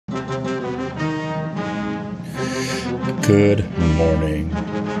Good morning.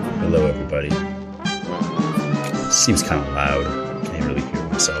 Hello, everybody. Seems kind of loud. Can't even really hear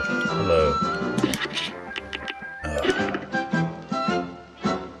myself. Hello.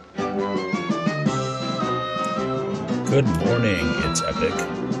 Good morning. It's Epic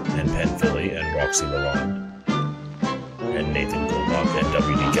and Penn Philly and Roxy Lalonde and Nathan Goldbach and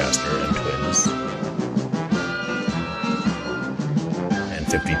WD Gaster and Twins and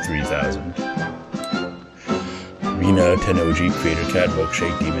 53,000. Rena, Tenoji, Creator Cat,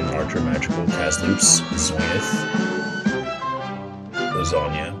 Milkshake, Demon, Archer, Magical, Kazloops, Zoineth,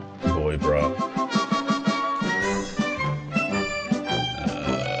 Lasagna, Boy Bra.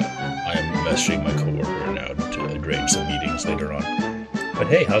 I am messaging my coworker now to arrange some meetings later on. But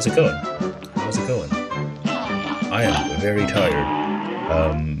hey, how's it going? How's it going? I am very tired.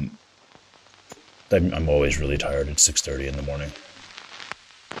 I'm always really tired at 6:30 in the morning.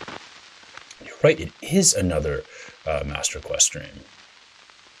 You're right, it is another Master Quest stream.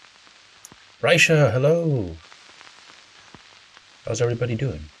 Raisha, hello. How's everybody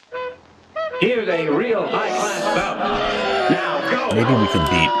doing? Here's a real high-class bout. Now go! Maybe we could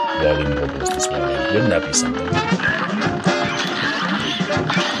beat volume vocals this morning. Wouldn't that be something?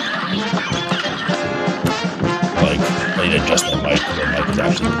 Like, I need to adjust my mic. The mic is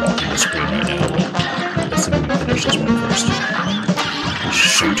actually blocking the screen right now. But let's see if we can finish this one first.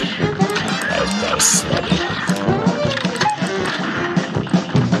 Shoot. That was sloppy.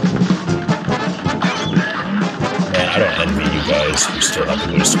 Man, I don't envy you guys who still have to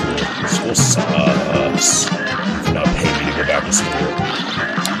go to school. School sucks. You cannot pay me to go back to school.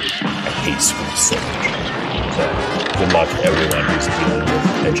 I hate school so much. So, good luck to everyone who's dealing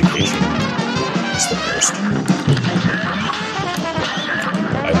with education. It's the worst.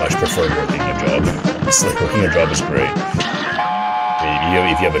 I much prefer working a job. Honestly, working a job is great.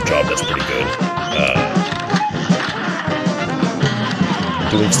 If you have a job that's pretty good,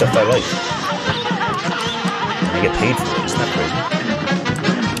 doing stuff I like. And I get paid for it. Isn't that crazy?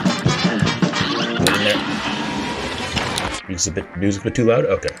 Get in there. Music's a bit too loud?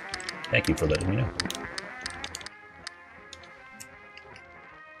 Okay. Thank you for letting me know.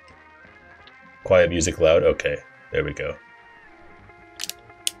 Quiet music loud? Okay. There we go.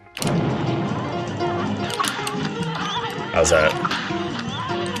 How's that?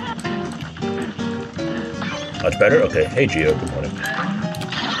 Much better? Okay. Hey, Gio. Good morning.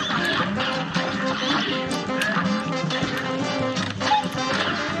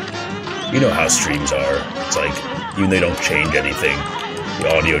 You know how streams are. It's like, even they don't change anything,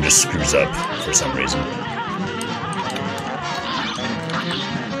 the audio just screws up for some reason.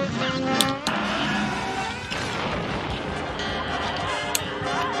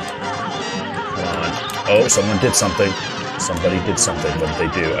 Come on. Oh, someone did something. Somebody did something. What did they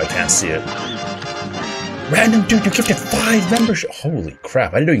do? I can't see it. Random dude, you gifted 5 memberships. Holy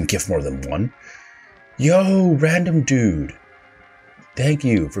crap, I didn't know you can gift more than 1. Yo, random dude. Thank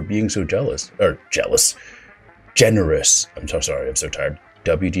you for being so jealous. Or jealous. Generous. I'm so sorry, I'm so tired.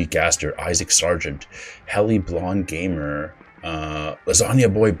 WD Gaster, Isaac Sargent, Helly Blonde Gamer, Lasagna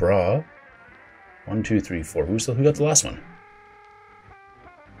Boy Bra. 1, 2, 3, 4. Who got the last one?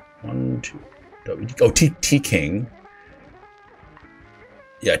 1, 2. WD. Oh, T King.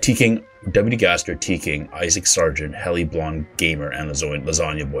 Yeah, T King. WD Gaster, T King, Isaac Sargent, Helly Blonde Gamer, and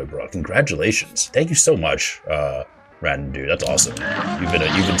Lasagna Boy Bra. Congratulations! Thank you so much, random dude. That's awesome. You've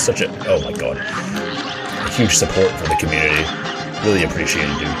been such a oh my god, a huge support for the community. Really appreciate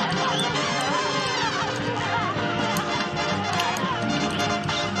it, dude.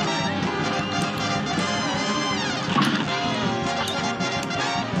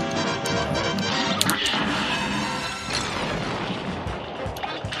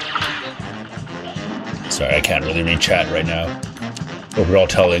 Sorry, I can't really read chat right now. But we're all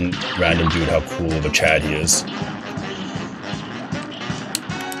telling random dude how cool of a Chad he is. 3,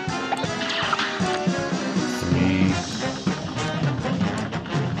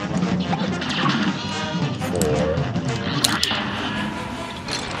 4.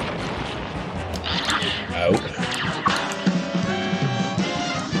 Out.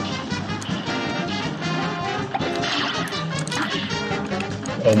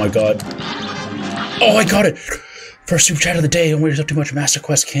 Oh my god. Oh, I got it! First super chat of the day. Don't wait up too much. Master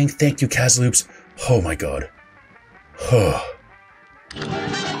Quest King. Thank you, Kazloops. Oh my god.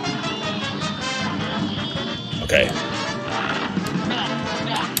 Okay.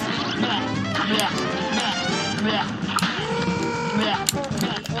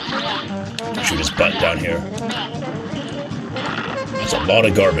 Shoot his butt down here. That's a lot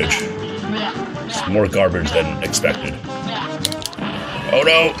of garbage. It's more garbage than expected. Oh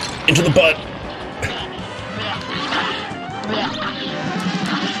no! Into the butt!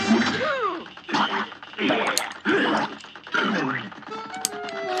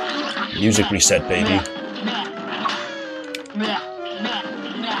 Music reset, baby.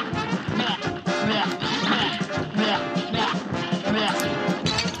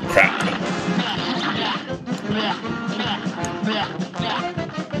 Crap.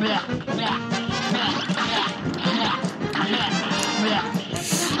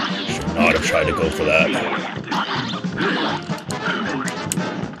 Should not have tried to go for that.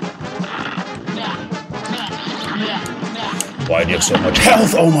 Why do you have so much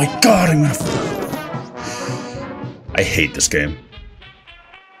health? Oh my god, I'm gonna... I hate this game.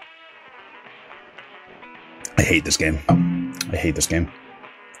 I hate this game. I hate this game.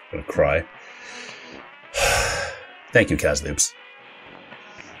 I'm gonna cry. Thank you, Kazloops.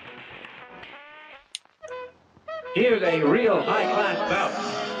 Here's a real high-class bout.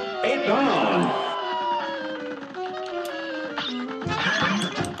 It's on.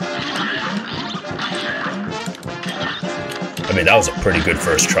 I mean, that was a pretty good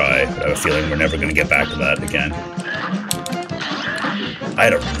first try, but I have a feeling we're never going to get back to that again. I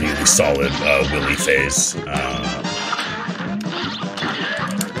had a really solid Willy phase.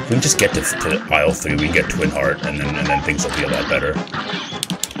 If we just get to aisle 3, we can get Twin Heart, and then things will be a lot better.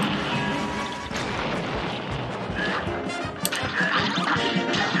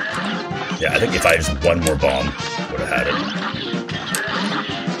 Yeah, I think if I just one more bomb, would have had it.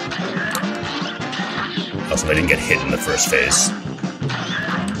 Also, I didn't get hit in the first phase.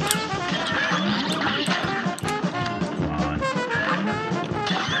 Come on.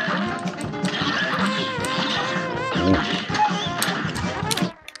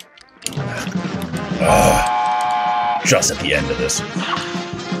 Just at the end of this.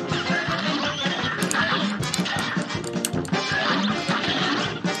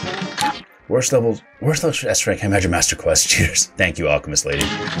 Worst level S rank, I imagine Master Quest. Cheers. Thank you, Alchemist Lady.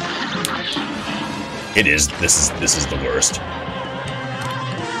 It is. This is the worst.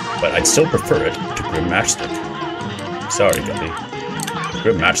 But I'd still prefer it to Grim Matchstick. Sorry, Guppy.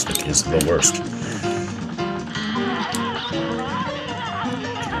 Grim Matchstick is the worst.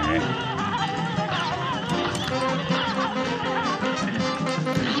 Okay.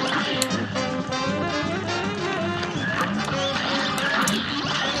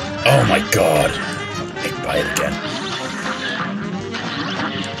 Oh my god. Make by it again.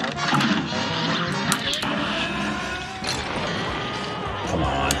 Come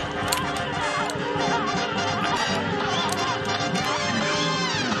on.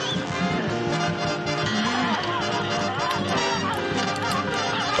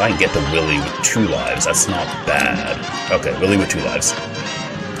 If I can get the Willy with 2 lives, that's not bad. Okay, Willy with 2 lives.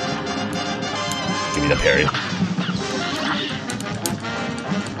 Give me the parry.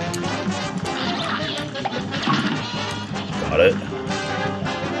 Got it.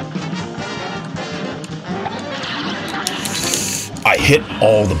 I hit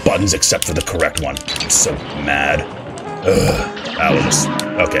all the buttons except for the correct one. I'm so mad. Ugh. That was just...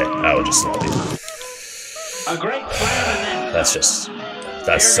 Okay, that was just sloppy. A great plan. That's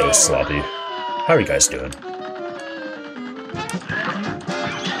so sloppy. How are you guys doing?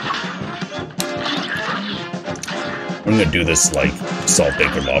 I'm gonna do this like Salt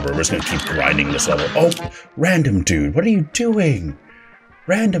Baker Bobber. We're just gonna keep grinding this level. Oh, random dude, what are you doing?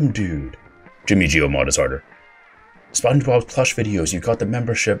 Random dude. Jimmy Geomod is harder. SpongeBob plush videos, you got the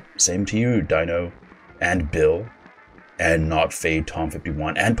membership. Same to you, Dino. And Bill. And Not Fade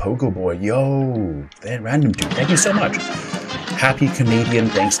Tom51. And Pogo Boy. Yo, random dude, thank you so much. Happy Canadian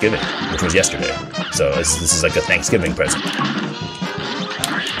Thanksgiving, which was yesterday. So this is like a Thanksgiving present.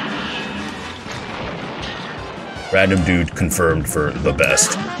 Random dude confirmed for the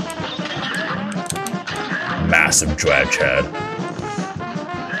best. Massive drag Chad.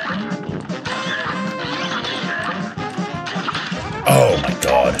 Oh my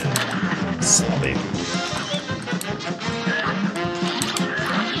god. Sloppy.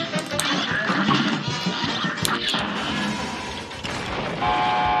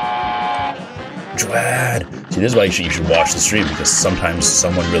 Dwad. See, this is why you should watch the stream, because sometimes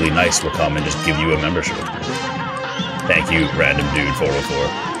someone really nice will come and just give you a membership. Thank you, random dude 404.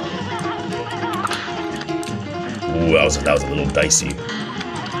 Ooh, that was a little dicey.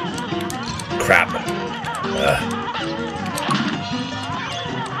 Crap.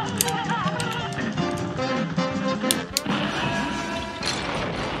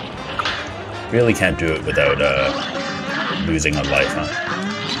 Really can't do it without losing a life, huh?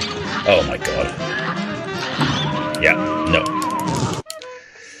 Oh my god. Yeah, no.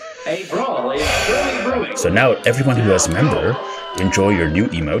 A brawl is surely brewing. So now everyone who has a member, enjoy your new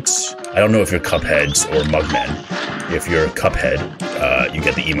emotes. I don't know if you're Cupheads or Mugmen, If you're Cuphead, you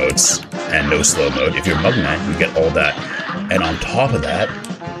get the emotes and no slow mode. If you're Mugman, you get all that. And on top of that,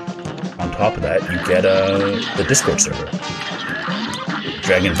 you get the Discord server.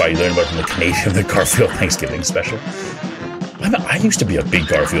 Dragon Bite, you learn about from the Garfield Thanksgiving special. I used to be a big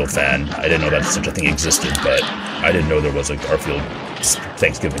Garfield fan. I didn't know that such a thing existed, but I didn't know there was a Garfield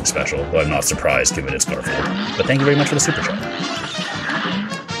Thanksgiving special. Well, I'm not surprised given it's Garfield. But thank you very much for the super chat.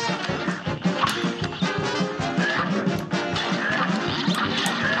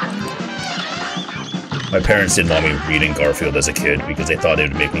 My parents didn't want me reading Garfield as a kid because they thought it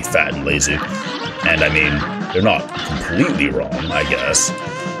would make me fat and lazy. And I mean, they're not completely wrong, I guess.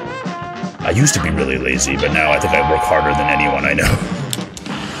 I used to be really lazy, but now I think I work harder than anyone I know.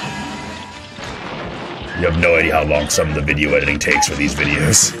 You have no idea how long some of the video editing takes for these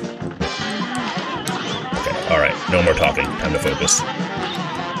videos. Okay, alright, no more talking. Time to focus.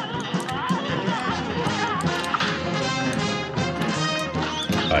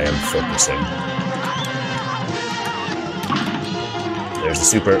 I am focusing. There's the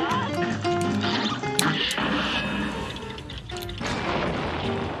super.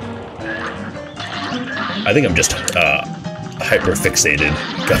 I think I'm just hyper-fixated,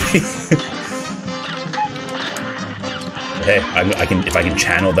 Guppy. Hey, if I can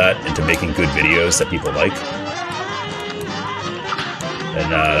channel that into making good videos that people like, then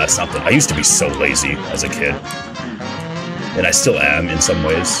that's something. I used to be so lazy as a kid, and I still am in some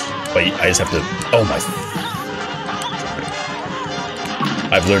ways. But I just have to. Oh my!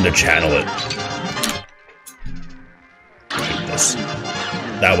 I've learned to channel it. I hate this.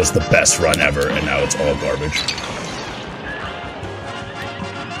 That was the best run ever, and now it's all garbage.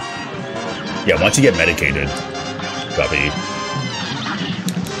 Yeah, once you get medicated, Guppy,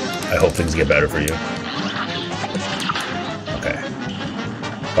 I hope things get better for you. Okay.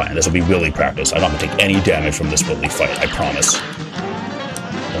 Fine, this will be Willy practice. I'm not going to take any damage from this Willy fight, I promise.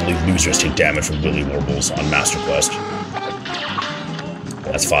 Only losers take damage from Willy Warbles on Master Quest.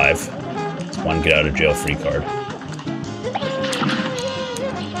 That's 5. It's 1 get out of jail free card.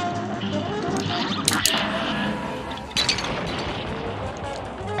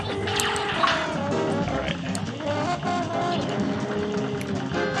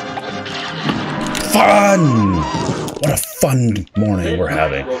 Fun! What a fun morning we're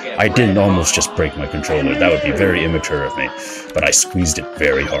having. I didn't almost just break my controller. That would be very immature of me. But I squeezed it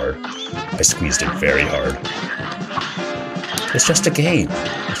very hard. I squeezed it very hard. It's just a game.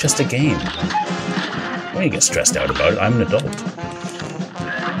 It's just a game. Don't you get stressed out about it. I'm an adult.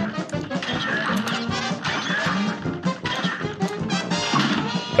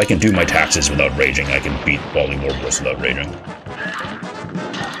 If I can do my taxes without raging, I can beat Wally Warblers without raging.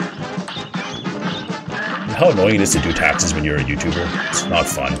 How annoying it is to do taxes when you're a YouTuber. It's not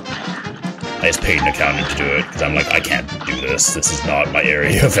fun. I just paid an accountant to do it, because I'm like, I can't do this. This is not my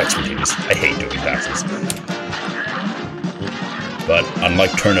area of expertise. I hate doing taxes. But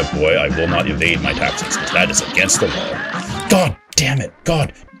unlike Turnip Boy, I will not evade my taxes, because that is against the law. God damn it!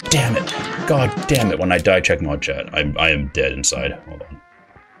 God damn it! God damn it! When I die, check mod chat. I am dead inside. Hold on.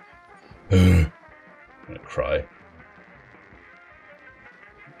 I'm gonna cry.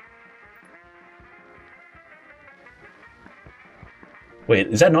 Wait,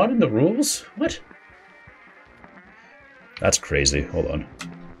 is that not in the rules? What? That's crazy. Hold on.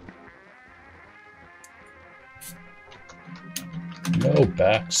 No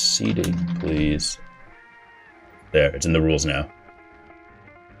backseating, please. There, it's in the rules now.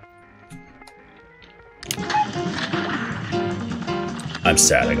 I'm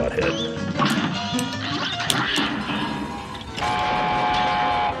sad I got hit.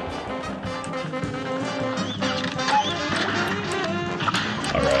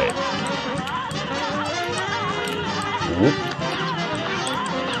 Alright. Whoop.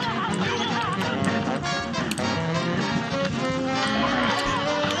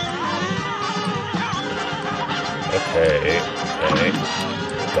 Okay, okay.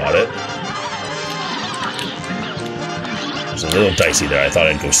 Got it. It was a little dicey there. I thought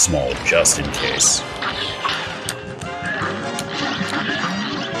I'd go small just in case.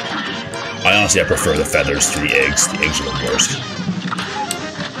 I prefer the feathers to the eggs. The eggs are the worst.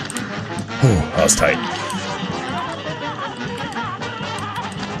 Whew, that was tight.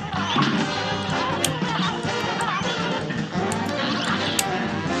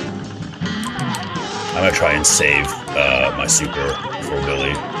 I'm gonna try and save my super for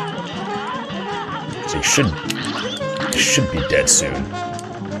Willy. So he should be dead soon.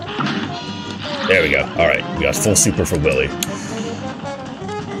 There we go. Alright, we got full super for Willy.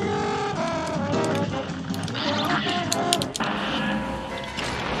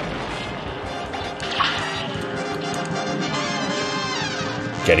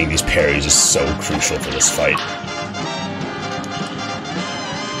 Getting these parries is so crucial for this fight.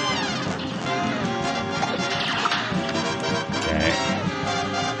 Okay.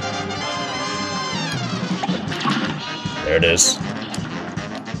 There it is.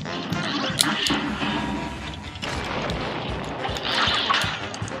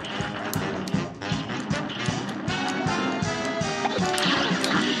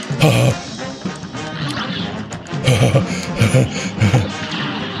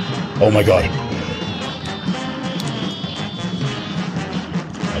 Oh my god.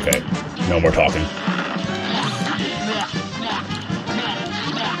 Okay, no more talking.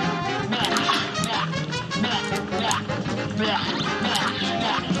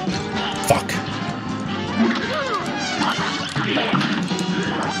 Fuck.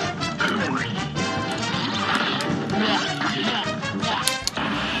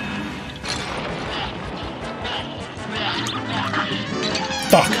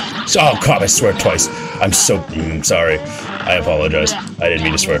 Fuck! Oh god, I swear twice. I'm so sorry. I apologize. I didn't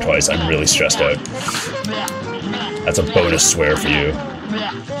mean to swear twice. I'm really stressed out. That's a bonus swear for you.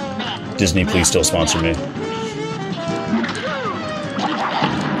 Disney, please still sponsor me.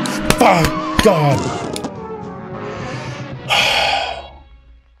 Fuck! God!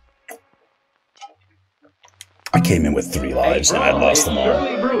 I came in with 3 lives and I lost them all.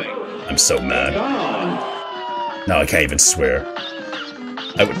 I'm so mad. Now I can't even swear.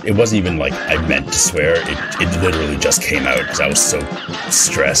 It wasn't even like I meant to swear, it literally just came out because I was so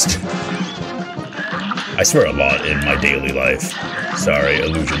stressed. I swear a lot in my daily life. Sorry,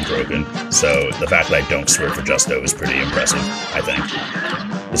 illusion broken. So the fact that I don't swear for Justo is pretty impressive, I think.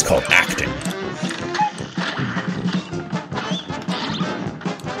 It's called acting.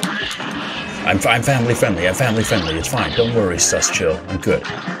 I'm family friendly, I'm family friendly, it's fine. Don't worry, sus, chill, I'm good.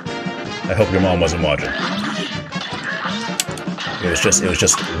 I hope your mom wasn't watching. It was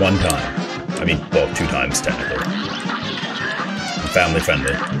just one time. I mean, well, 2 times technically. I'm family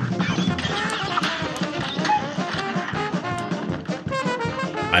friendly.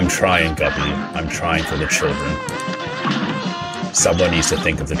 I'm trying, Guppy. I'm trying for the children. Someone needs to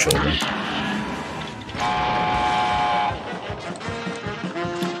think of the children.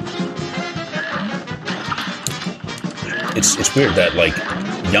 It's weird that, like,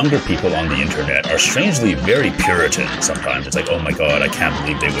 younger people on the internet are strangely very Puritan sometimes. It's like, oh my god, I can't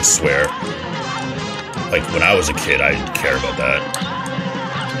believe they would swear. Like, when I was a kid, I didn't care about that.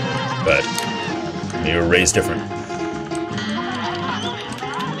 But we were raised different.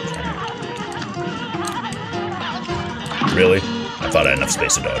 Really? I thought I had enough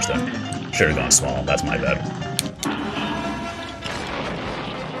space to dodge them. Should have gone small. That's my bad.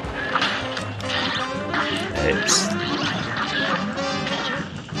 Oops.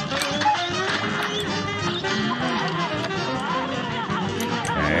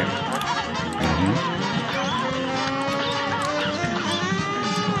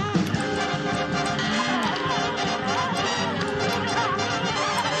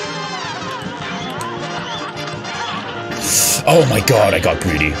 Oh my god, I got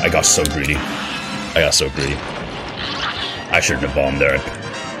greedy. I got so greedy. I shouldn't have bombed there.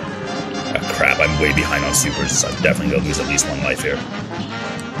 Oh, crap, I'm way behind on supers, so I'm definitely gonna lose at least 1 life here.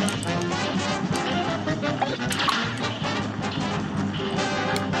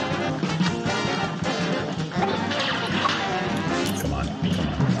 Come on, come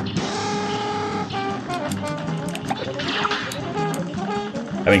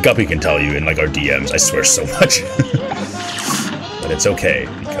on. I mean, Guppy can tell you in, like, our DMs, I swear so much. But it's okay,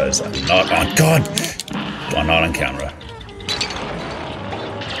 because I'm not on... God! I'm not on camera.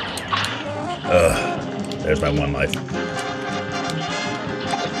 There's my 1 life.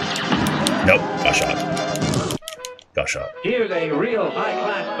 Nope, got shot. Got shot. Here's a real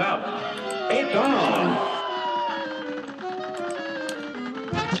high-class bout. It's on!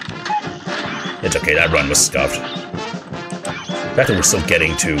 It's okay, that run was scuffed. The fact that we're still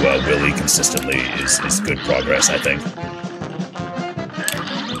getting to Willy consistently is good progress, I think.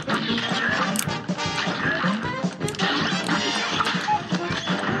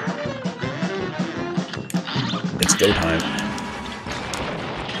 It's go time.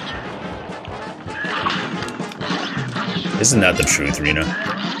 Isn't that the truth, Rena?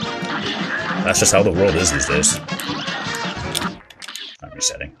 That's just how the world is these days. I'm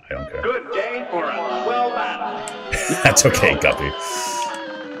resetting. I don't care. Good day for a well battle. That's okay, Guppy.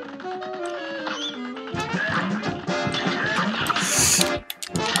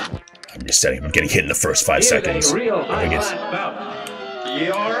 I'm resetting. I'm getting hit in the first 5 seconds. Real high-class bout.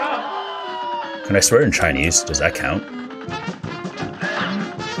 You're up. Can I swear in Chinese? Does that count?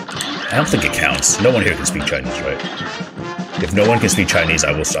 I don't think it counts. No one here can speak Chinese, right? If no one can speak Chinese,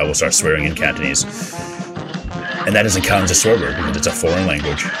 I will start swearing in Cantonese. And that doesn't count as a swear word because it's a foreign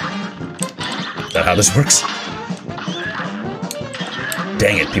language. Is that how this works?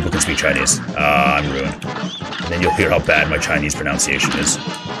 Dang it, people can speak Chinese. Ah, I'm ruined. And then you'll hear how bad my Chinese pronunciation is.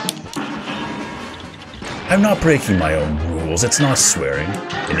 I'm not breaking my own rules. It's not swearing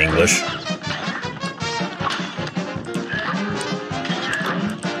in English.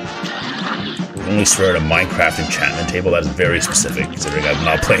 Only swear at a Minecraft enchantment table. That is very specific, considering I'm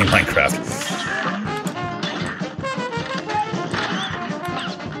not playing Minecraft.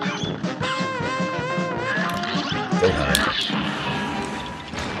 Go home.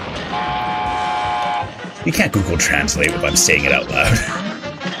 You can't Google Translate if I'm saying it out loud.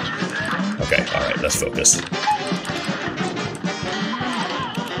 Okay, alright, let's focus.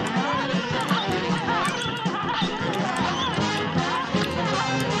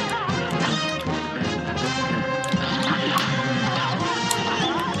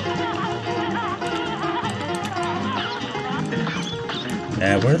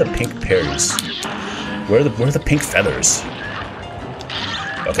 Where are the pink parries? Where are the pink feathers?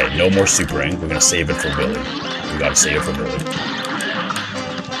 Okay, no more supering. We're gonna save it for Willy. We gotta save it for Willy.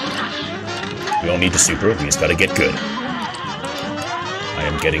 We don't need to super, we just gotta get good. I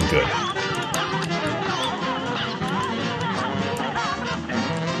am getting good.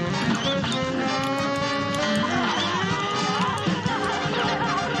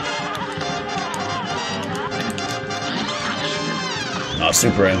 Not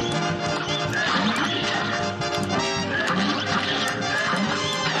supering.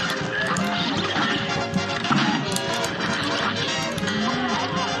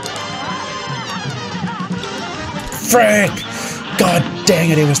 Frank! God dang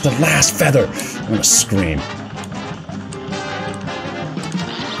it, it was the last feather! I'm gonna scream.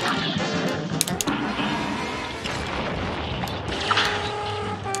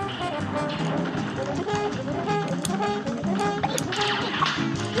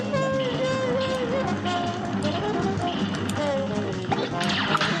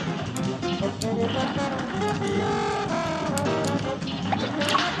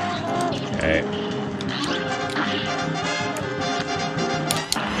 Okay.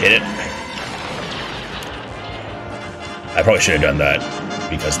 Hit it. I probably should have done that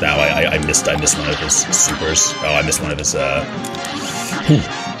because now I missed one of his supers. Oh, I missed one of his You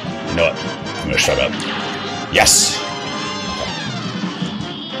know what? I'm gonna shut up. Yes.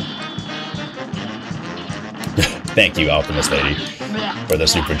 Thank you, Alchemist Lady, for the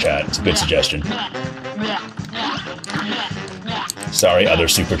super chat. It's a good suggestion. Sorry, other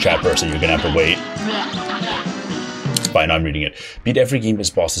super chat person, you're gonna have to wait. Fine, I'm reading it. Beat every game as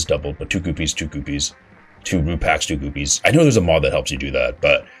boss is doubled, but 2 goopies, 2 goopies. 2 root packs, 2 goopies. I know there's a mod that helps you do that,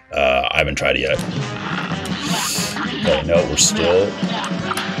 but I haven't tried it yet. Okay, no, we're still...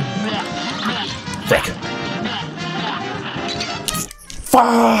 Frick. Fuck!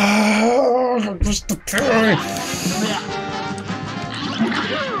 What's the parry?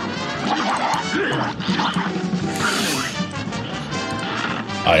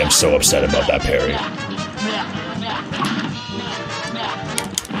 I am so upset about that parry.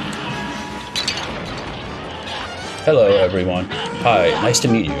 Hello, everyone. Hi, nice to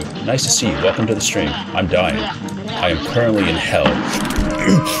meet you. Nice to see you. Welcome to the stream. I'm dying. I am currently in hell.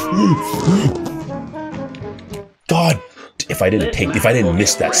 God, if I didn't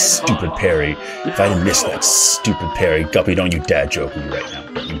miss that stupid parry, Guppy, don't you dad joke me right now.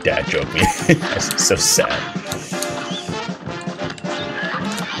 Don't you dad joke me. That's so sad.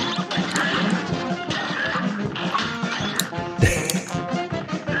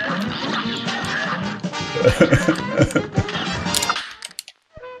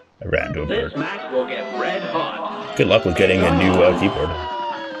 I ran to a bird. This match will get red hot. Good luck with getting a new keyboard.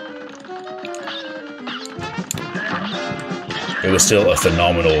 It was still a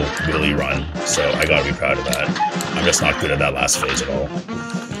phenomenal Willy run, so I gotta be proud of that. I'm just not good at that last phase at all.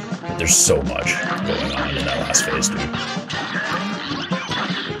 There's so much going on in that last phase, dude.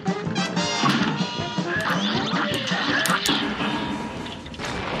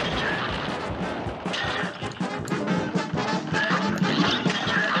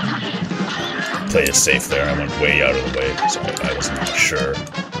 Played it safe there. I went way out of the way, so I was not sure,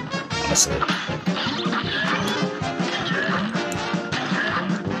 honestly.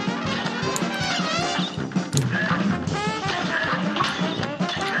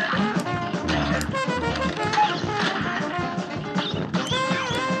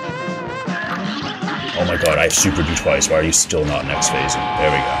 Oh my god, I supered you twice. Why are you still not next phasing? There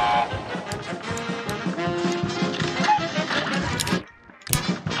we go.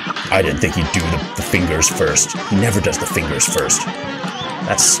 I didn't think he'd do the fingers first. He never does the fingers first.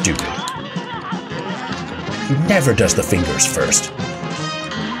 That's stupid. He never does the fingers first.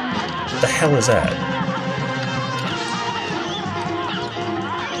 What the hell is that?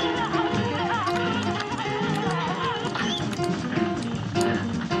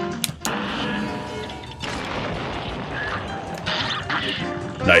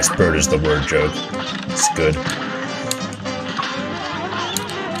 Nice bird is the word joke. It's good.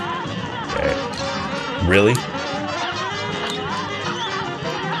 Okay. Really?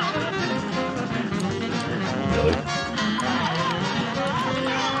 Really?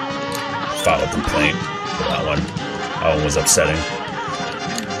 File a complaint for that one. That one was upsetting.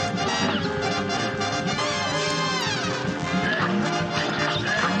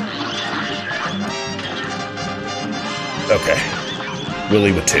 Okay.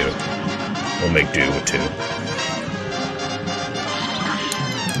 Willie with 2. We'll make do with 2.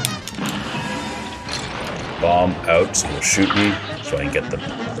 Bomb out, so he'll shoot me, so I can get the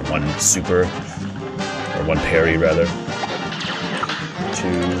one super, or one parry rather.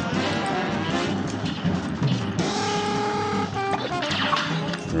 2.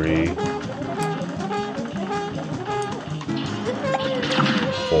 3.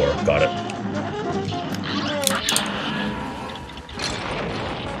 4. Got it.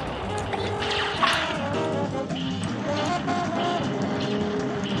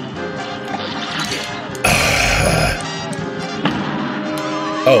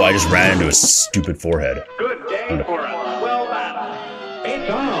 Oh, I just ran into his stupid forehead. Good day for us. Well battled. It's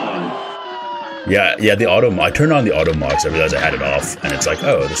on. Yeah, the auto. I turned on the auto mod because I realized I had it off, and it's like,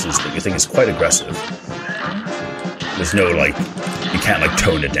 oh, this thing is quite aggressive. There's no like, you can't like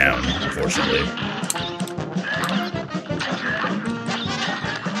tone it down, unfortunately.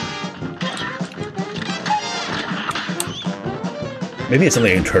 Maybe it's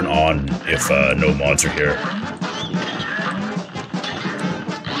something I can turn on if no mods are here.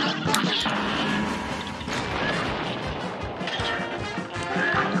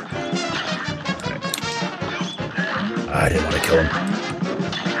 I didn't want to kill him.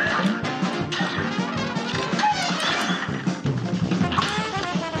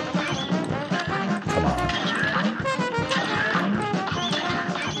 Come on.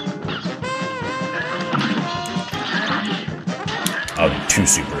 I'll do 2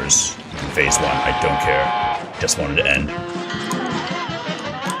 supers in phase 1. I don't care. Just wanted to end.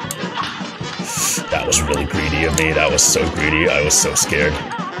 That was really greedy of me. That was so greedy. I was so scared.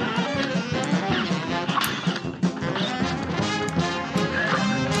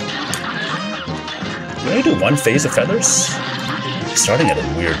 Did I do 1 phase of feathers? Starting at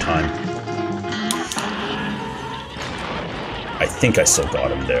a weird time. I think I still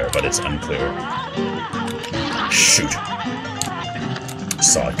got him there, but it's unclear. Shoot.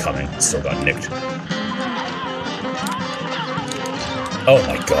 Saw it coming. Still got nicked. Oh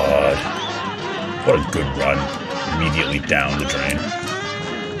my god. What a good run. Immediately down the drain.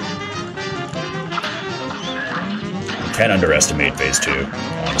 You can't underestimate phase 2,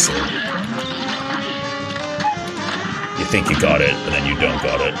 honestly. You think you got it, but then you don't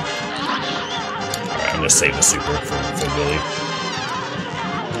got it. Alright, I'm gonna save the super for Willie.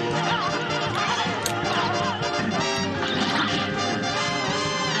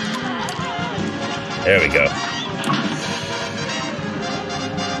 There we go.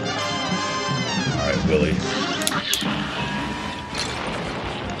 Alright, Willie.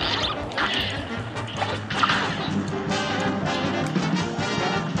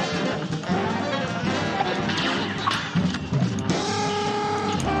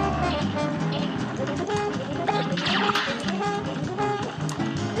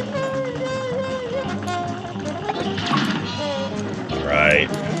 Alright.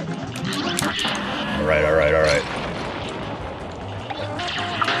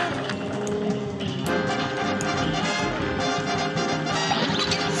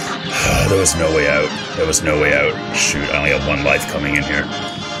 There was no way out. There was no way out. Shoot, I only have 1 life coming in here.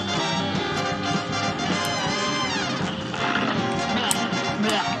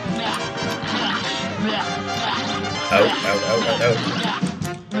 Out.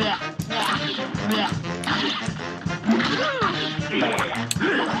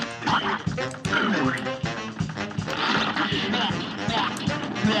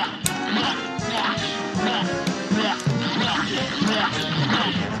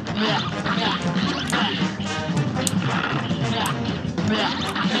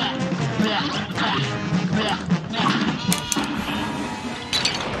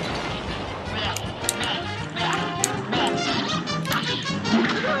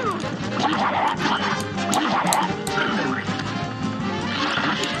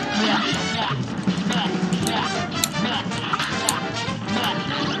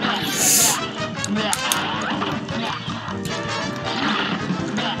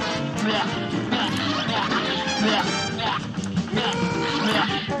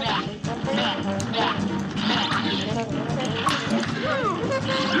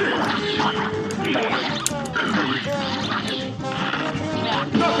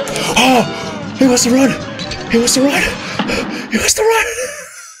 Oh, he wants to run. He wants to run. He wants to run.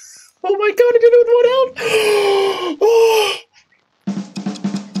 Oh my god, I did it with 1 health. Oh.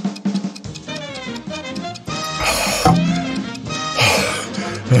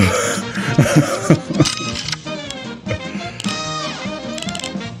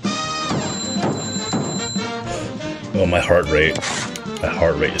 Oh, my heart rate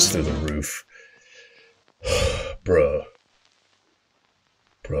is through the roof. Bro,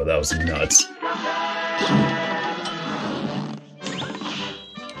 that was nuts.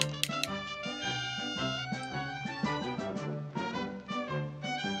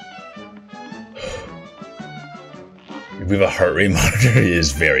 We have a heart rate monitor. It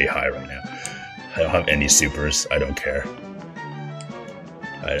is very high right now. I don't have any supers. I don't care.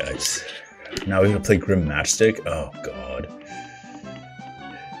 Now we have to play Grim Matchstick? Oh, God.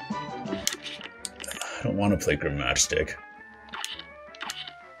 I don't want to play Grim Matchstick.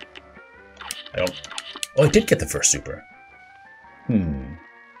 I don't... Oh, I did get the first super.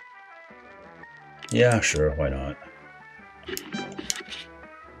 Yeah, sure, why not?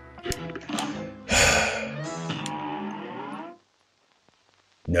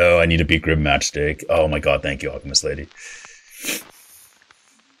 No, I need to beat Grim Matchstick. Oh my god, thank you, Alchemist Lady.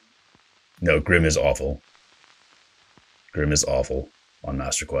 No, Grim is awful. Grim is awful on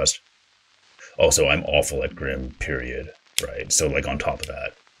Master Quest. Also, I'm awful at Grim, period. Right, so like on top of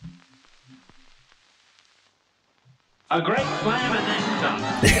that. A great slam and then some.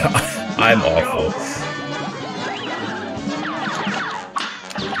 Yeah, I'm awful.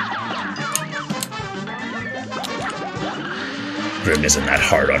 Grim isn't that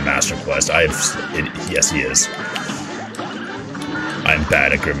hard on Master Quest. Yes, he is. I'm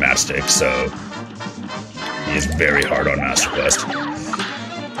bad at Grim Matchstick, so he is very hard on Master Quest.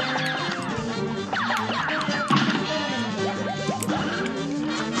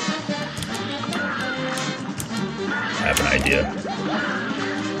 I have an idea.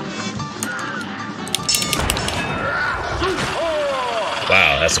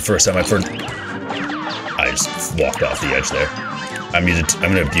 Wow, that's the first time I've heard. I just walked off the edge there. I'm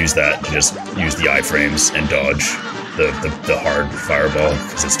gonna abuse that to just use the iframes and dodge the hard fireball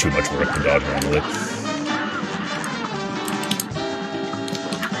because it's too much work to dodge normally.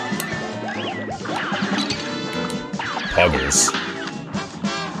 Poggers.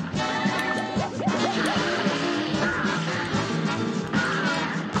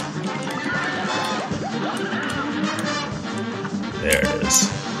 There it is.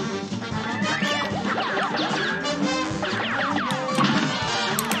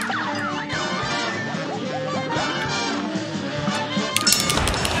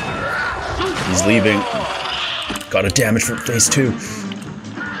 He's leaving. Got a damage from phase 2.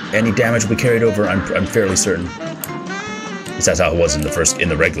 Any damage will be carried over, I'm fairly certain. At least that's how it was in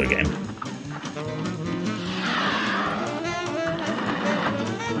the regular game.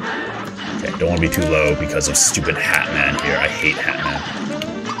 Okay, don't want to be too low because of stupid Hatman here. I hate Hatman.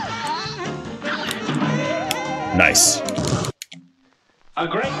 Nice. A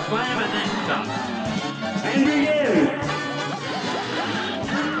great slam and then some. And begin.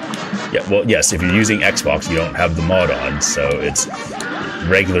 Yeah, well, yes, if you're using Xbox, you don't have the mod on, so it's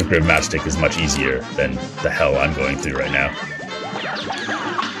regular Grim Matchstick is much easier than the hell I'm going through right now.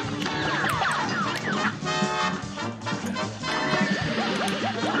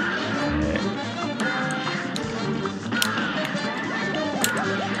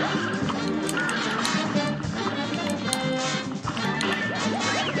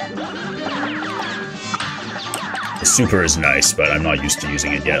 The super is nice, but I'm not used to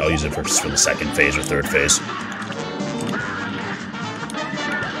using it yet. I'll use it just for the second phase or third phase.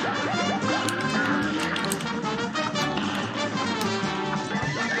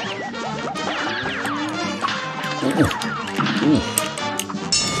 Ooh.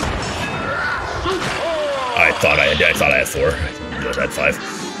 I thought I had 4. I just had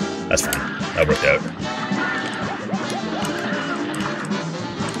 5. That's fine. That worked out.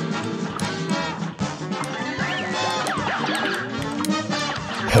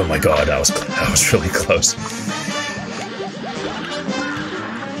 Oh my god, that was really close.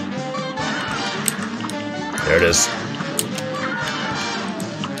 There it is.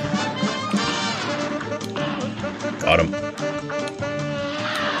 Got him.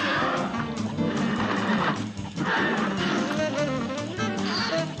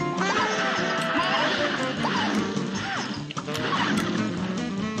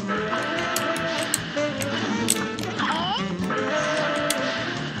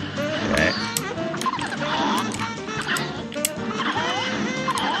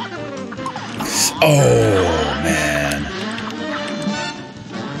 Oh, man.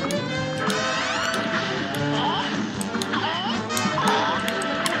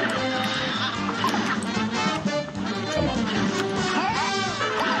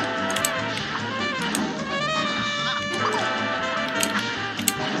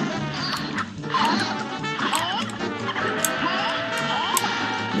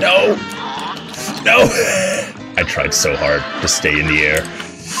 No! No! I tried so hard to stay in the air.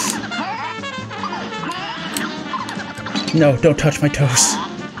 No, don't touch my toes.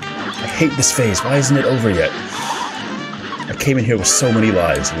 I hate this phase. Why isn't it over yet? I came in here with so many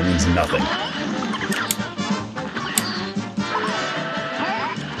lives and it means nothing.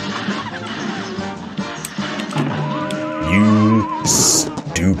 You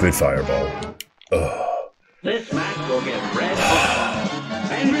stupid fireball. Ugh. This match will get red hot.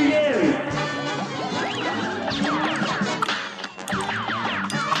 And begin!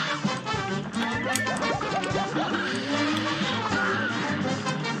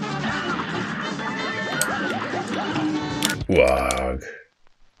 Wag.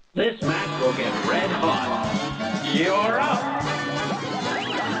 This match will get red hot. You're up!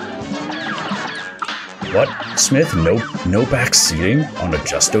 What? Smith? No backseating on a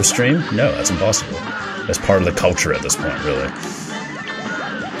Justo stream? No, that's impossible. That's part of the culture at this point, really.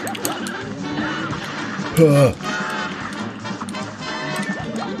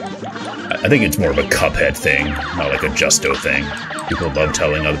 I think it's more of a cuphead thing, not like a Justo thing. People love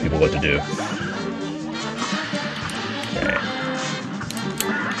telling other people what to do. Okay.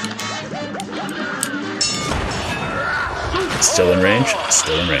 Still in range?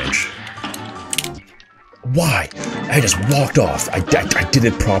 Still in range. Why? I just walked off. I did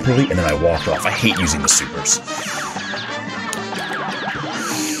it properly, and then I walked off. I hate using the supers.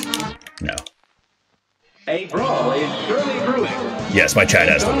 No. A brawl is surely brewing. Yes, my chat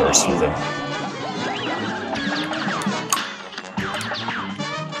has the worst with it.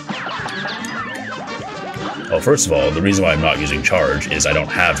 Well, first of all, the reason why I'm not using charge is I don't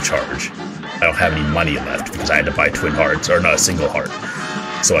have charge. I don't have any money left because I had to buy twin hearts, or not a single heart,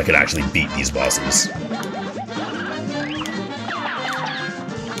 so I could actually beat these bosses.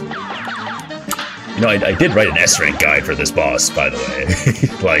 You know, I did write an S-rank guide for this boss, by the way.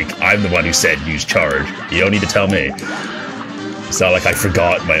 Like, I'm the one who said use charge. You don't need to tell me. It's not like I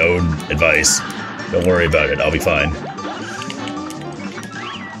forgot my own advice. Don't worry about it, I'll be fine.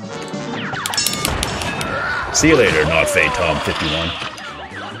 See you later, not Fade Tom 51.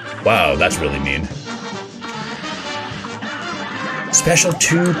 Wow, that's really mean. Special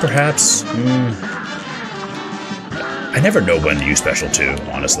 2, perhaps? I never know when to use Special 2,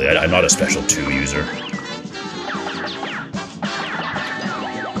 honestly. I'm not a Special 2 user.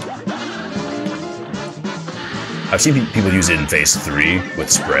 I've seen people use it in Phase 3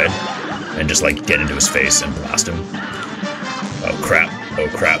 with Spread, and just like get into his face and blast him. Oh crap, oh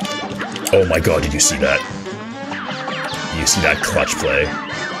crap. Oh my god, did you see that? You see that clutch play?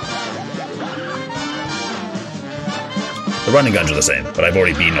 The running guns are the same, but I've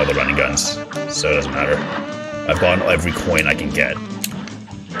already beaten all the running guns, so it doesn't matter. I've gotten every coin I can get.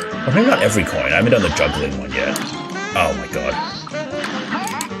 Or maybe not every coin, I haven't done the juggling one yet. Oh my god.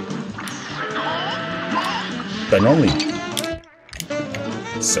 But I normally...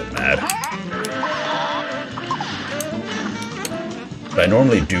 So mad. But I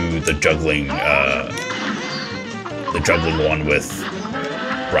normally do the juggling one with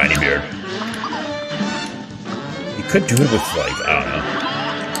Briny Beard. You could do it with, like, I don't know.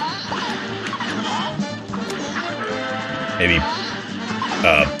 Maybe,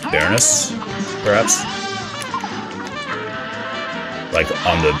 Baroness, perhaps? Like,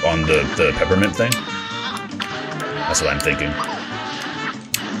 on the peppermint thing? That's what I'm thinking.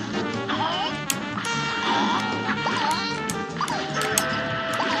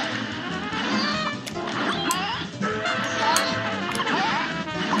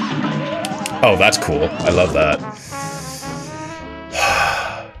 Oh, that's cool. I love that.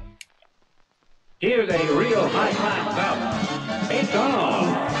 Here's a real high-class bout. It's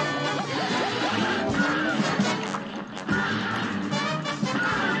on!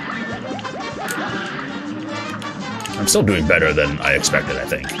 I'm still doing better than I expected, I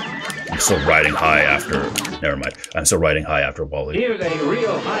think. I'm still riding high after... Never mind. I'm still riding high after Wally. Here's a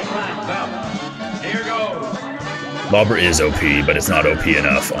real high-class bout. Here goes! Lobber is OP, but it's not OP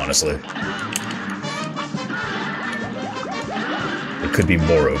enough, honestly. It could be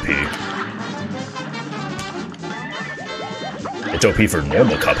more OP. It's OP for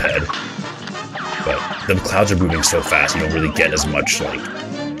normal Cuphead, but the clouds are moving so fast you don't really get as much, like...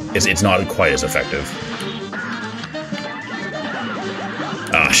 It's not quite as effective.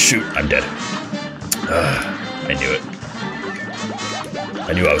 Ah, shoot, I'm dead. I knew it.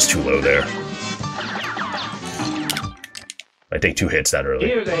 I knew I was too low there. I take 2 hits that early.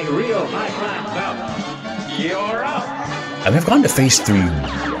 Here's a real high-class bout. You're up! I mean, I've gone to Phase 3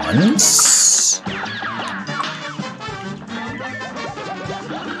 once?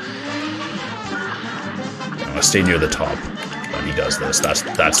 I want to stay near the top. when he does this.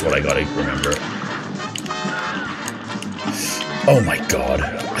 That's what I gotta remember. Oh my god.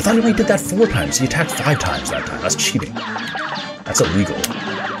 I thought he only did that 4 times. He attacked 5 times that time. That's cheating. That's illegal.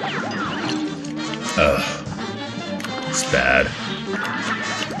 Ugh. It's bad.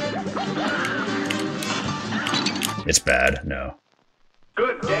 It's bad. No.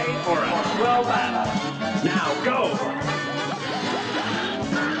 Good day for a swell battle. Now go!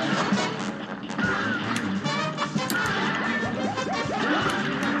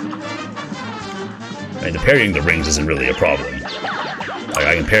 I mean, the parrying the rings isn't really a problem. Like,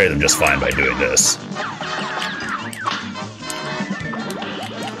 I can parry them just fine by doing this.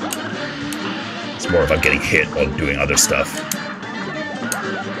 It's more about getting hit while doing other stuff.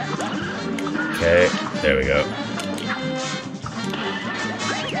 Okay, there we go.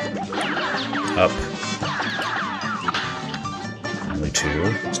 Up. Only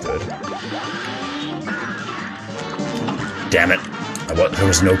 2. That's good. Damn it. There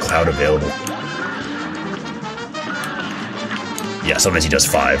was no cloud available. Yeah, sometimes he does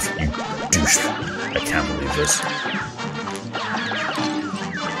 5. You douche. I can't believe this.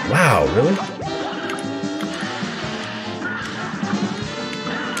 Wow, really?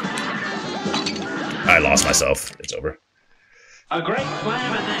 I lost myself. It's over. A great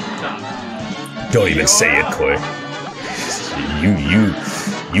slam and then some. Don't even say it, Koi.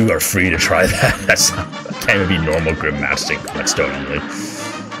 You are free to try that. That can't even be normal gymnastic whetstone only.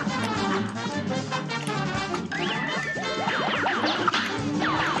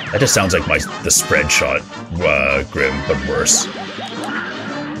 That just sounds like the spread shot Grim, but worse.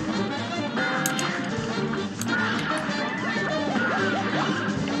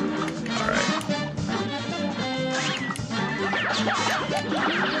 Alright.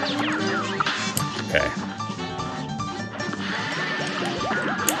 Okay.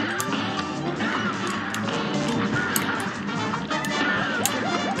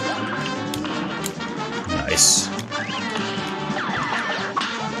 Nice.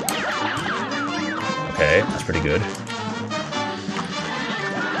 Okay, that's pretty good.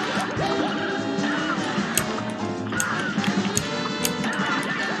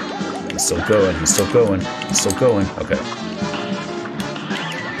 He's still going, he's still going, he's still going. Okay.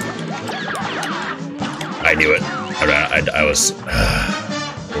 I knew it. I was...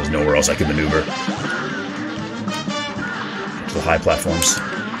 there was nowhere else I could maneuver. To the high platforms.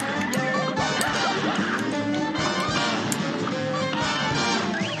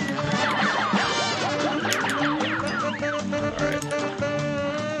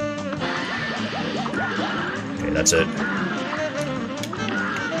 That's it.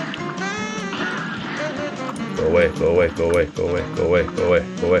 Go away, go away, go away, go away, go away, go away,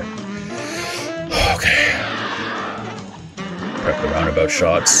 go away. Okay. Prep the roundabout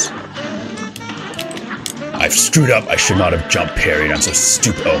shots. I've screwed up. I should not have jump parried. I'm so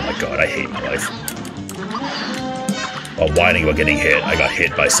stupid. Oh my god, I hate my life. While whining about getting hit, I got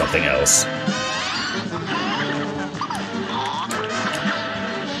hit by something else.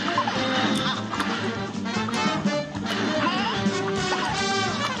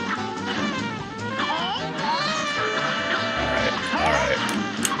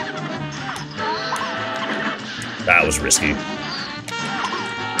 That was risky.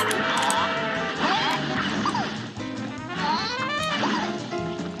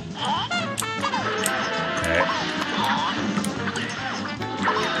 Okay.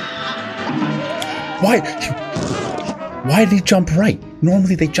 Why did he jump right?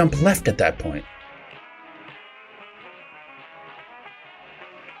 Normally they jump left at that point.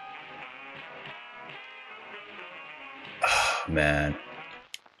 Oh, man.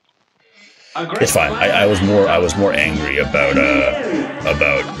 It's fine. I was more angry about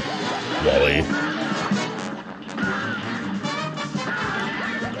Wally.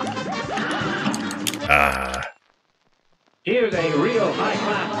 Ah. Here's a real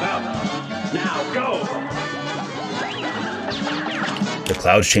high-class bout. Now go. The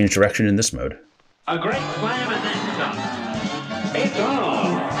clouds change direction in this mode. A great slam and then some. It's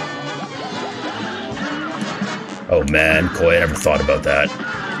on. Oh man, Koi, I never thought about that.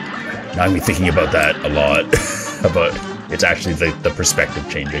 Now I'm thinking about that a lot. About it's actually the perspective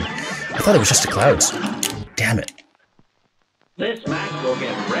changing. I thought it was just the clouds. Damn it. This match will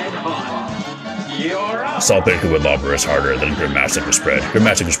get red hot. You're up. Assault Breaker with Lobber is harder than Grimmatic with Spread.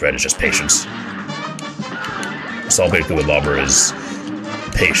 Grimmatic with Spread is just patience. Assault Breaker with Lobber is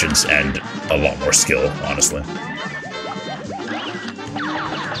patience and a lot more skill, honestly.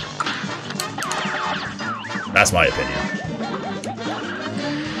 That's my opinion.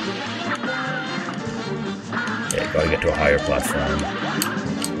 Okay, gotta get to a higher platform.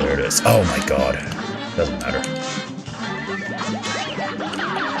 There it is. Oh my god. Doesn't matter.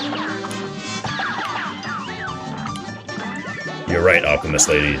 You're right, Alchemist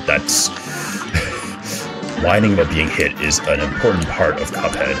Lady. That's... whining about being hit is an important part of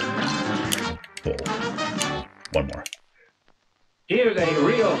Cuphead. Whoa. One more. Here's a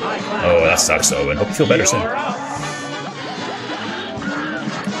real high-class. Oh, that sucks, Owen. Hope you feel better soon.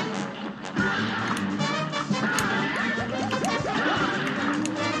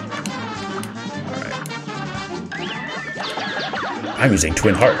 I'm using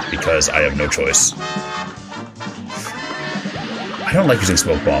Twin Heart because I have no choice. I don't like using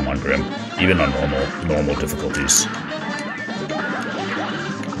Smoke Bomb on Grim, even on normal difficulties.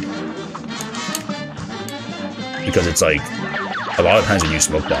 Because it's like, a lot of times when you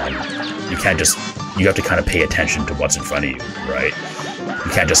Smoke Bomb, you can't just, you have to kind of pay attention to what's in front of you, right?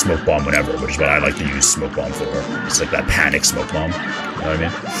 You can't just Smoke Bomb whenever, which is what I like to use Smoke Bomb for. It's like that panic Smoke Bomb, you know what I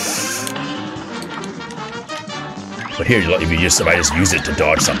mean? But here, if I just use it to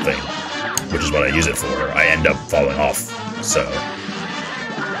dodge something, which is what I use it for, I end up falling off, so...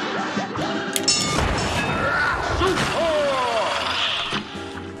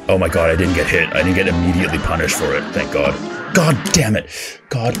 Oh my god, I didn't get hit. I didn't get immediately punished for it, thank god. God damn it!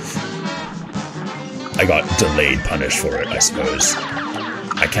 God. I got delayed punish for it, I suppose.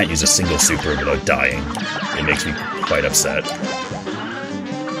 I can't use a single super without dying. It makes me quite upset.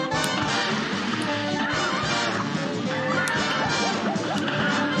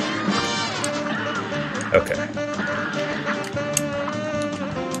 Okay.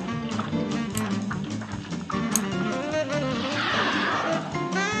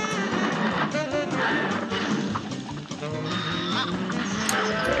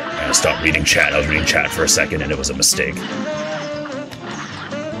 Stop reading chat. I was reading chat for a second and it was a mistake.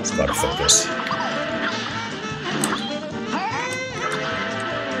 It's gotta focus.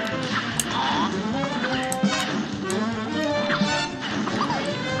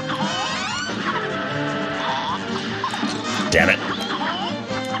 Damn it.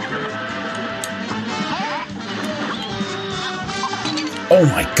 Oh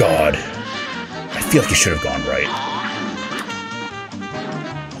my god. I feel like you should have gone right.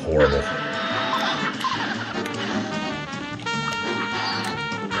 Horrible.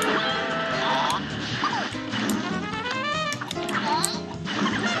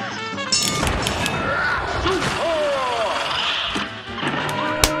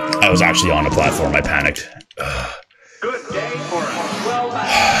 I was actually on a platform. I panicked. Ugh. Good day for us. Well,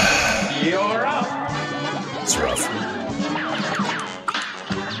 you're up. It's rough.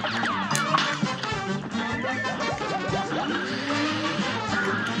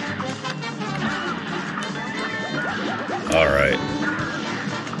 All right.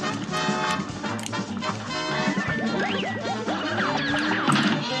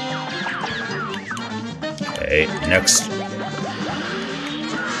 Okay, next.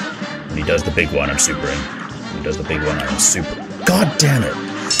 When he does the big one, I'm supering. When he does the big one, I'm super. God damn it!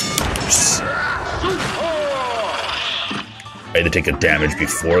 I either take a damage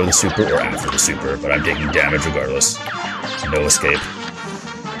before the super or after the super, but I'm taking damage regardless. No escape.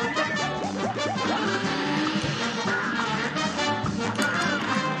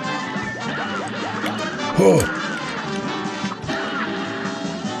 Oh.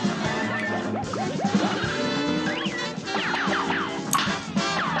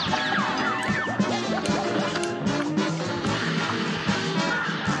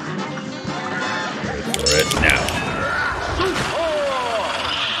 Wait for it now.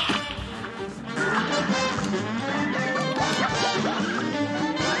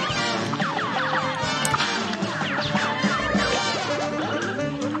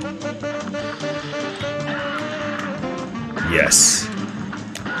 Yes.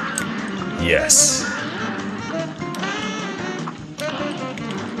 Yes.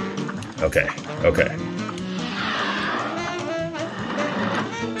 Okay. Okay.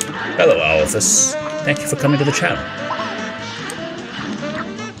 Hello, Alphys. Thank you for coming to the channel.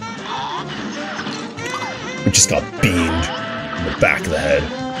 We just got beamed in the back of the head.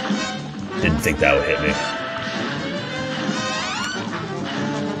 Didn't think that would hit me.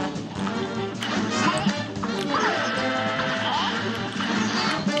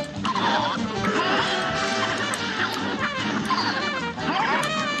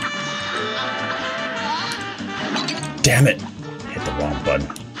 Damn it! Hit the wrong button.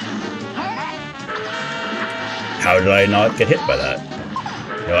 How did I not get hit by that?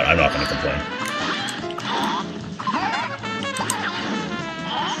 You know what? I'm not going to complain.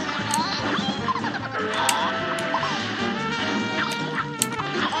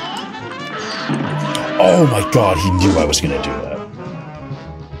 Oh my god, he knew I was going to do that.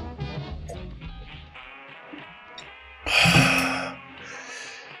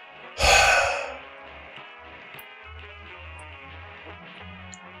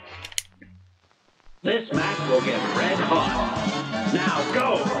 This match will get red hot. Now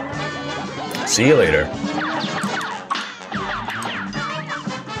go! See you later.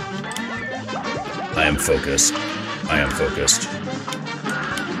 I am focused. I am focused.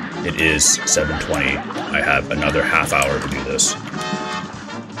 It is 7:20. I have another half hour to do this.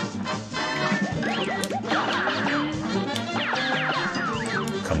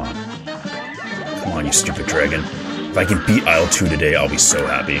 Come on. Come on, you stupid dragon. If I can beat Isle 2 today, I'll be so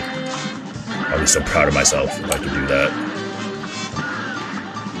happy. I'll be so proud of myself if I can do that.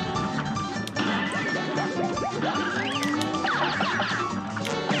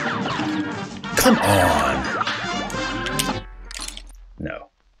 Come on! No.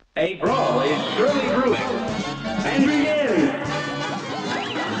 A brawl is surely brewing. And begin!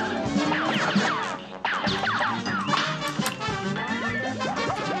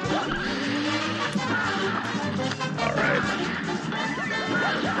 Alright.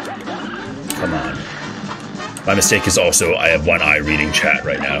 Come on. My mistake is also I have one eye reading chat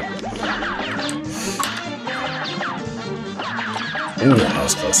right now. Ooh, that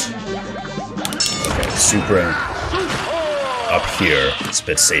was close. Okay, super up here. It's a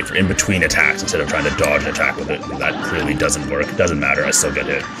bit safer. In between attacks instead of trying to dodge an attack with it. That clearly doesn't work. It doesn't matter. I still get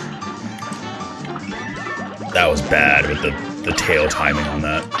hit. That was bad with the tail timing on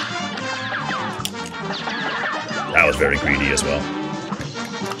that. That was very greedy as well.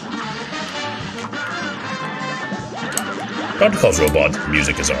 Dr. Call's robot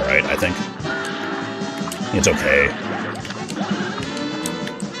music is alright, I think. It's okay.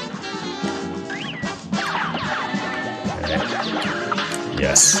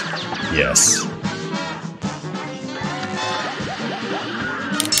 Yes. Yes.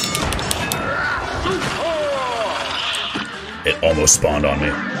 It almost spawned on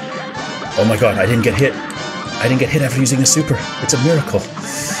me. Oh my god, I didn't get hit. I didn't get hit after using a super. It's a miracle.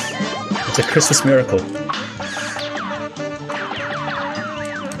 It's a Christmas miracle.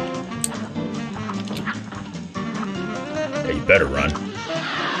 Yeah, you better run.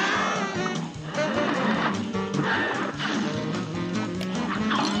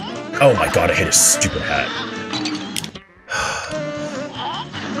 Oh my god, I hit a stupid hat.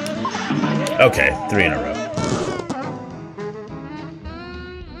 Okay, 3 in a row.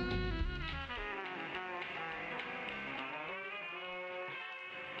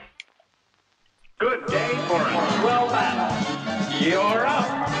 Good day for a swell battle. You're up.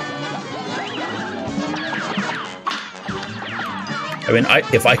 I mean,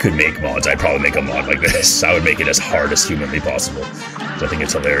 if I could make mods, I'd probably make a mod like this. I would make it as hard as humanly possible. I think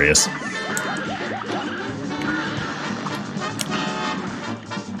it's hilarious.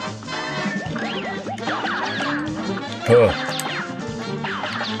 Oh.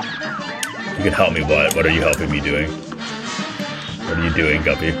 You can help me, what? What are you helping me doing? What are you doing,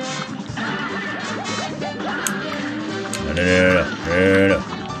 Guppy? No.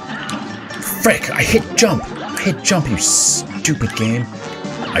 Frick! I hit jump! I hit jump, you stupid game.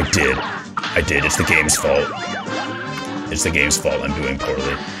 I did. It's the game's fault. It's the game's fault I'm doing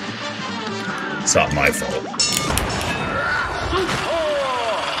poorly. It's not my fault.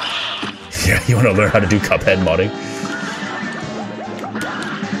 Yeah, you want to learn how to do cuphead modding?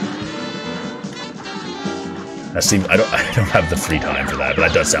 I don't have the free time for that, but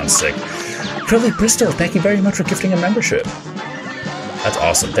that does sound sick. Curly Bristol, thank you very much for gifting a membership. That's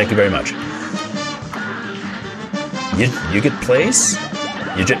awesome. Thank you very much. Yugit Plays?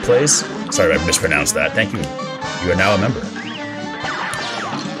 Yugit Plays? Sorry, I mispronounced that. Thank you. You are now a member.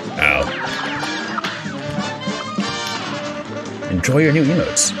 Ow. Enjoy your new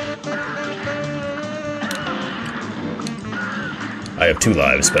emotes. I have 2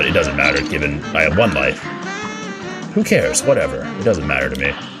 lives, but it doesn't matter given I have 1 life. Who cares? Whatever. It doesn't matter to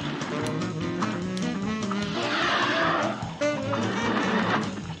me.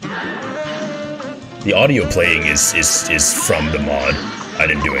 The audio playing is from the mod. I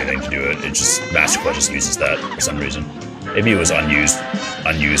didn't do anything to do it. It just Masterquest just uses that for some reason. Maybe it was unused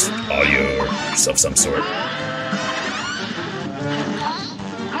audio or of some sort.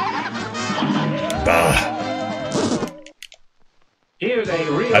 Bah.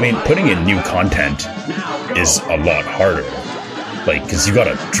 I mean, putting in new content is a lot harder. Like, because you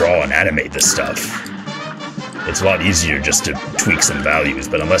gotta draw and animate this stuff. It's a lot easier just to tweak some values,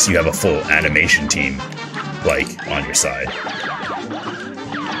 but unless you have a full animation team, like, on your side.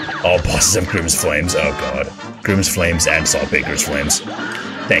 All bosses have Grimm's Flames. Oh god. Grimm's Flames and Saltbaker's Flames.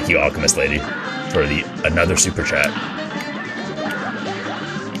 Thank you, Alchemist Lady, for another super chat.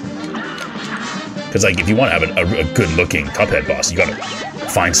 Because, like, if you want to have a good-looking Cuphead boss, you gotta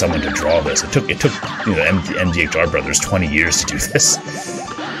find someone to draw this. It took you know, the MDHR brothers 20 years to do this.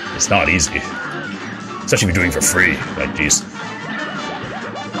 It's not easy. Especially if you're doing it for free. Like, jeez.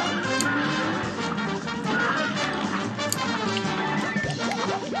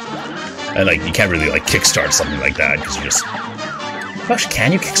 And like, you can't really like kickstart something like that because you just. Gosh,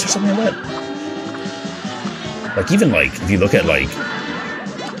 can you kickstart something like that? Like, even like, if you look at like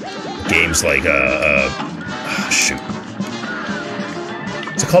games like shoot.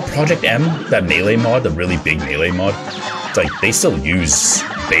 Is it called Project M? That melee mod, the really big melee mod. It's like they still use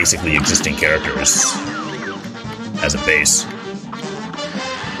basically existing characters as a base.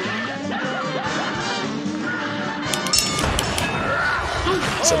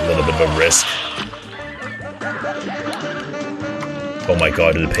 It's a little bit of a risk. Oh my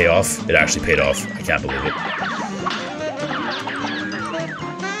god, did it pay off? It actually paid off. I can't believe it.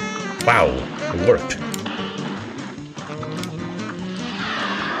 Wow, it worked.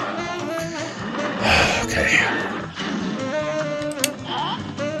 Okay.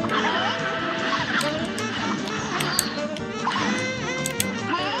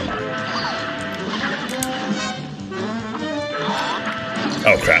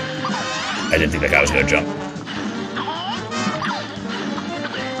 Oh crap. I didn't think that guy was gonna jump.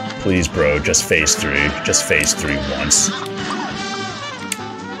 Please, bro, just phase 3. Just phase 3 once.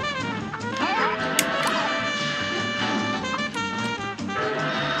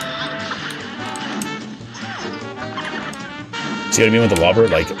 See what I mean with the lobber?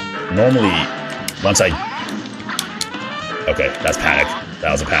 Like, normally, once I... Okay, that's panic.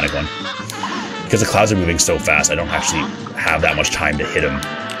 That was a panic one. Because the clouds are moving so fast, I don't actually have that much time to hit him.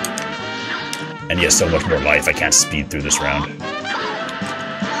 And he has so much more life, I can't speed through this round.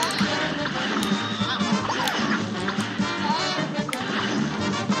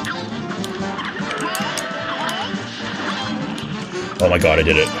 Oh my god, I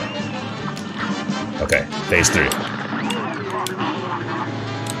did it. Okay, phase 3.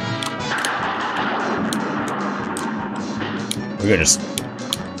 We're gonna just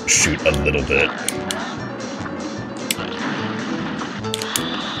shoot a little bit.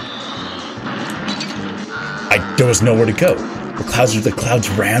 There was nowhere to go. The clouds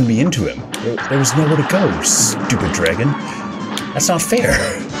ran me into him. There was nowhere to go, stupid dragon. That's not fair.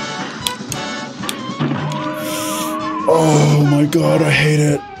 Oh my god, I hate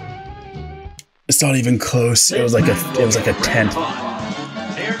it. It's not even close. It was like a tenth.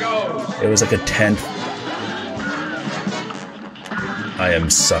 It was like a tenth. I am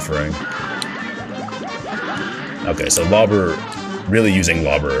suffering. Okay, so lobber, really using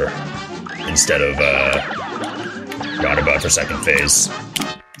lobber instead of roundabout for second phase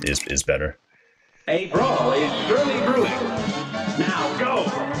is better. A brawl is surely brewing. Now go.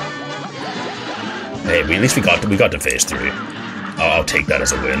 Hey, at least we got to phase 3. I'll take that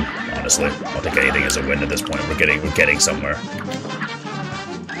as a win. Honestly, I'll take anything as a win at this point. We're getting somewhere.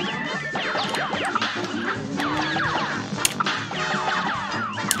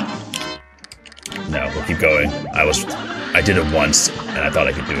 No, we'll keep going. I did it once, and I thought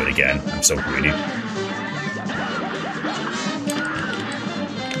I could do it again. I'm so greedy.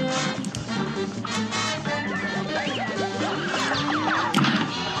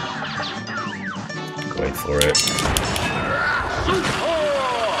 Wait for it.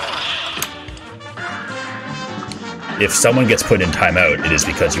 If someone gets put in timeout, it is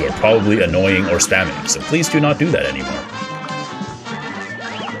because you are probably annoying or spamming, so please do not do that anymore.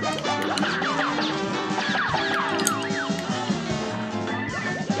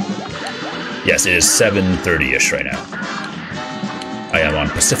 Yes, it is 7:30-ish right now. I am on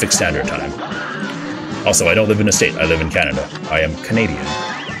Pacific Standard Time. Also, I don't live in a state, I live in Canada. I am Canadian.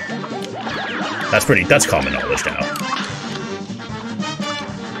 That's common knowledge now.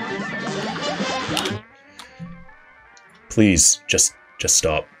 Please, just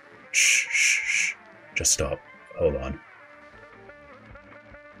stop. Shh. Just stop. Hold on.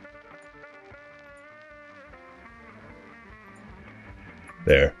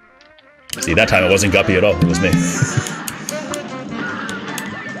 There. See, that time it wasn't Guppy at all, it was me.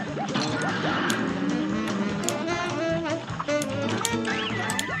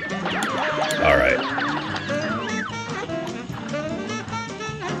 Alright.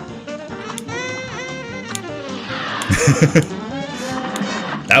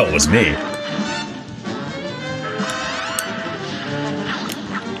 That was me.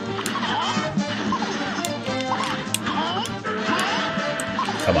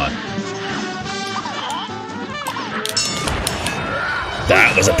 Come on.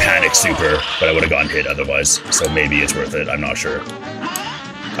 That was a panic super, but I would have gotten hit otherwise, so maybe it's worth it, I'm not sure.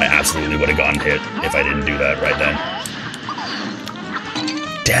 I absolutely would have gotten hit if I didn't do that right then.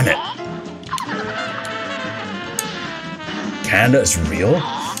 Damn it! Canada is real?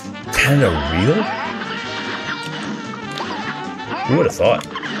 Canada real? Who would have thought?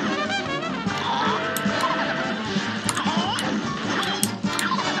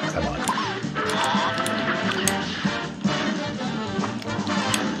 Come on.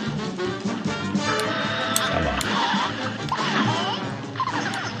 Come on.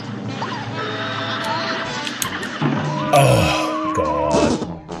 Oh, God.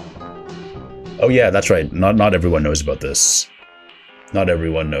 Oh, yeah, that's right. Not everyone knows about this. Not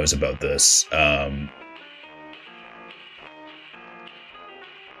everyone knows about this.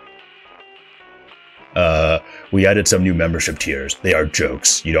 We added some new membership tiers. They are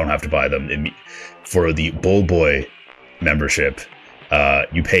jokes. You don't have to buy them. For the Bull Boy membership,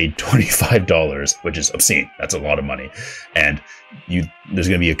 you paid $25, which is obscene. That's a lot of money. And there's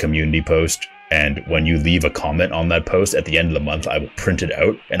going to be a community post. And when you leave a comment on that post, at the end of the month, I will print it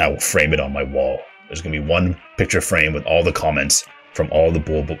out and I will frame it on my wall. There's going to be one picture frame with all the comments from all the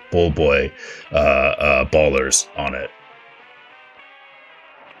Bull Boy ballers on it.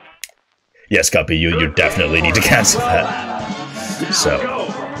 Yes, Guppy, you definitely need to cancel that.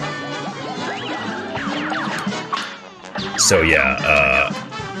 So yeah,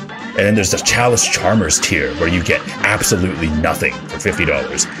 and then there's the Chalice Charmers tier where you get absolutely nothing for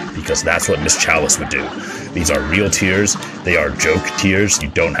 $50 because that's what Miss Chalice would do. These are real tiers. They are joke tiers. You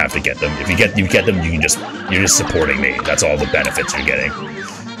don't have to get them. If you get them, you're just supporting me. That's all the benefits you're getting.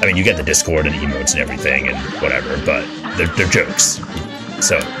 I mean, you get the Discord and emotes and everything and whatever, but they're jokes.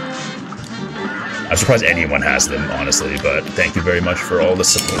 So I'm surprised anyone has them, honestly, but thank you very much for all the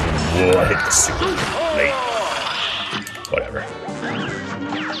support. Whoa, I hit the super late. Whatever.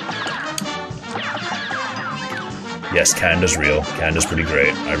 Yes, Canada's real. Canada's pretty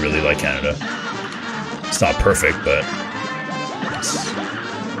great. I really like Canada. It's not perfect, but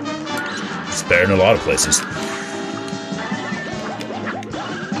it's better than a lot of places.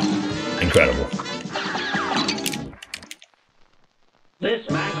 Incredible. This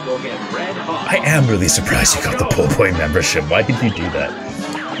match will get red hot. I am really surprised you got the Bull Boy membership. Why did you do that?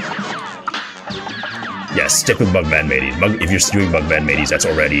 Yes, stick with Mugman Mateys. If you're doing Mugman Mateys, that's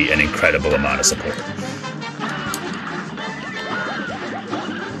already an incredible amount of support.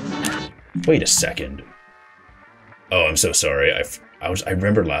 Wait a second. Oh, I'm so sorry. I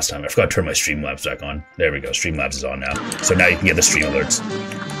remembered last time. I forgot to turn my Streamlabs back on. There we go. Streamlabs is on now. So now you can get the stream alerts.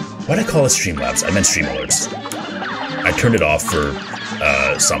 Why did I call it Streamlabs? I meant stream alerts. I turned it off for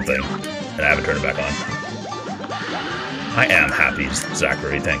something, and I haven't turned it back on. I am happy,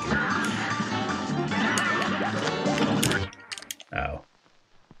 Zachary. Thank you. Ow.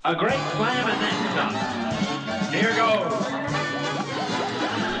 A great slam and then stop. Here goes.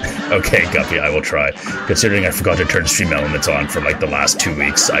 Okay, Guppy, I will try. Considering I forgot to turn stream elements on for like the last 2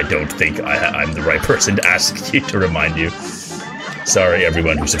 weeks, I don't think I'm the right person to ask you to remind you. Sorry,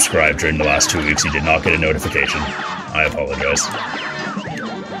 everyone who subscribed during the last 2 weeks. You did not get a notification. I apologize.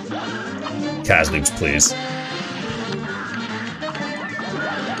 Kazloops, please.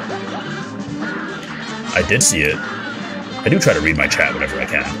 I did see it. I do try to read my chat whenever I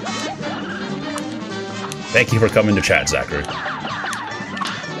can. Thank you for coming to chat, Zachary.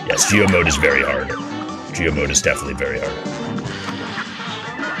 Yes, Geo mode is very hard. Geo mode is definitely very hard.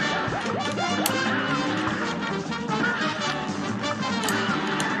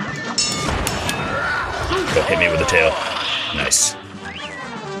 Go hit me with the tail. Nice.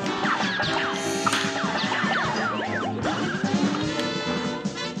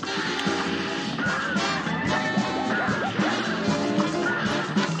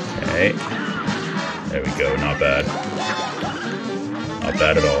 Okay. There we go, not bad. Not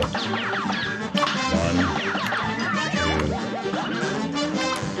bad at all. 1,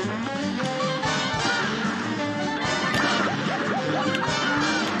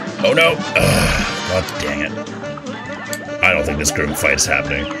 2. Oh no! Ugh, God dang it. I don't think this group fight is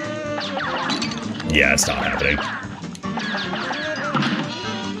happening. Yeah, it's not happening.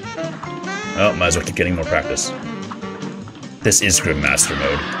 Oh, might as well keep getting more practice. This is Grim Master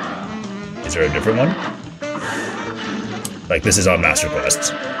mode. Is there a different one? Like, this is on Master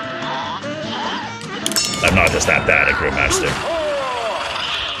Quests. I'm not just that bad at Grim Master.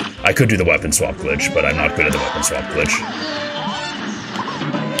 I could do the weapon swap glitch, but I'm not good at the weapon swap glitch.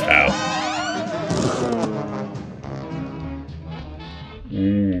 Ow.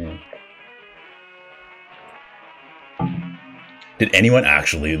 Did anyone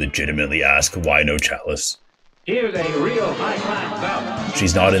actually legitimately ask why no Chalice? Here's a real high-class bout.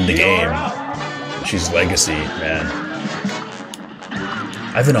 She's not in the game. She's Legacy, man.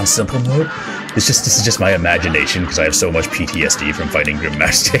 I've been on simple mode. This is just my imagination because I have so much PTSD from fighting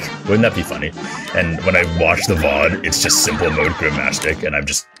Grimmastic. Wouldn't that be funny? And when I watch the VOD, it's just simple mode Grimmastic, and I'm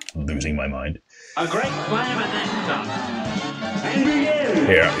just losing my mind. A great slam and then stop. And begin!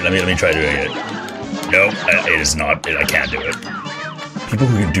 Here, let me try doing it. Nope, it is not. I can't do it. People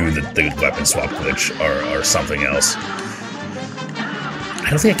who can do the weapon swap glitch are something else. I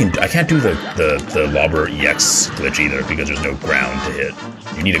don't think I can't do the lobber EX glitch either because there's no ground to hit.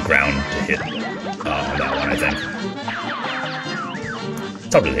 You need a ground to hit on that one, I think.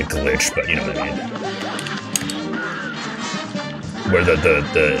 It's not really a glitch, but you know what I mean. Where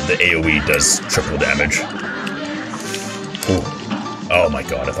the AoE does triple damage. Ooh. Oh my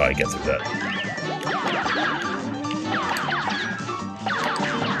god, I thought I'd get through that.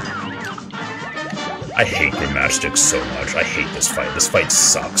 I hate Grim Matchstick so much. I hate this fight. This fight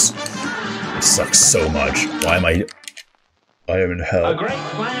sucks. It sucks so much. Why am I am in hell. A great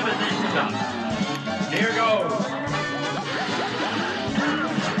slam and then stop. Here goes.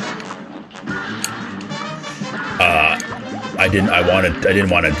 I didn't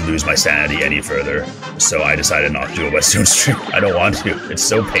want to lose my sanity any further, so I decided not to do a Whetstone stream. I don't want to. It's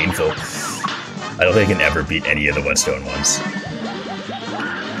so painful. I don't think I can ever beat any of the Whetstone ones.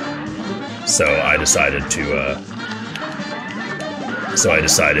 So I decided to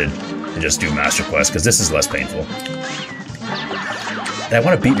just do Master Quest because this is less painful. And I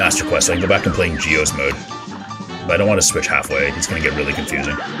want to beat Master Quest so I can go back and playing Geo's mode. But I don't want to switch halfway. It's going to get really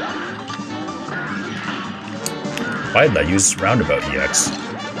confusing. Why did I use Roundabout EX?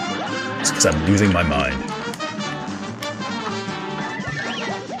 It's because I'm losing my mind.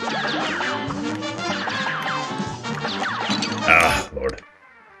 Ah, Lord.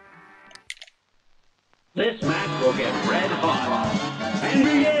 This match will get red hot. And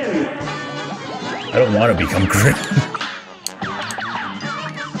begin! I don't want to become Grim.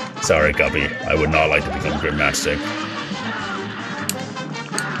 Sorry, Guppy. I would not like to become Grim Matchstick.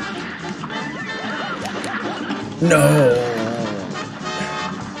 No!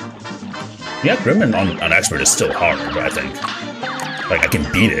 Yeah, Grim on Expert is still hard, I think. Like, I can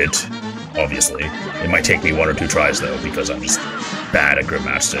beat it, obviously. It might take me 1 or 2 tries, though, because I'm just bad at Grim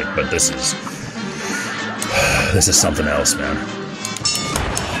Matchstick, but this is... this is something else, man.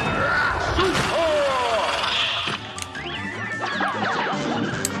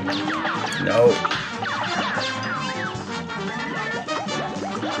 No.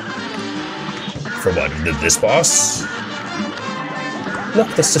 For what? This boss?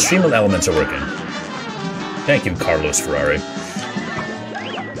 Look, the streaming elements are working. Thank you, Carlos Ferrari.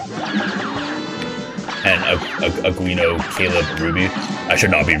 And Aguino, Caleb, Ruby. I should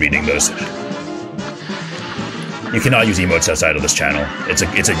not be reading those. You cannot use emotes outside of this channel. It's a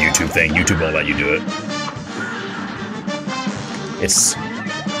YouTube thing. YouTube won't let you do it.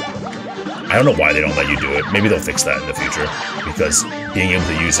 I don't know why they don't let you do it. Maybe they'll fix that in the future. Because being able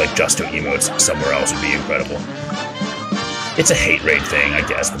to use, like, Justo emotes somewhere else would be incredible. It's a hate rate thing, I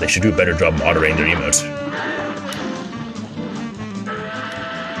guess, but they should do a better job moderating their emotes.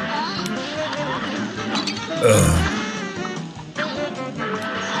 Ugh.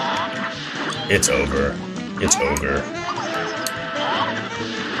 It's over. It's over.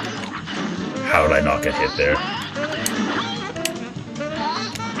 How did I not get hit there?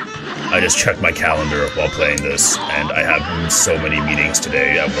 I just checked my calendar while playing this, and I have so many meetings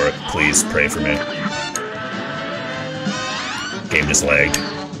today at work. Please pray for me. Game just lagged.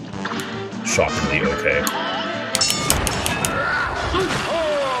 Shockingly okay.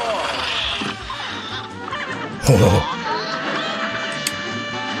 Oh.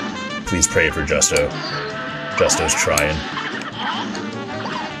 Please pray for Justo. Justo's trying.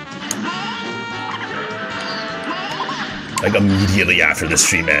 Like, immediately after the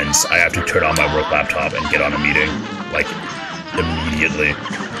stream ends, I have to turn on my work laptop and get on a meeting. Like, immediately.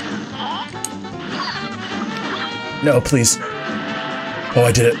 No, please. Oh,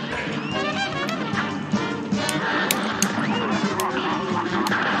 I did it.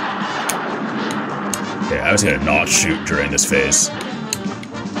 Okay, I was gonna not shoot during this phase.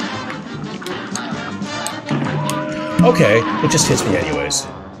 Okay, it just hits me anyways.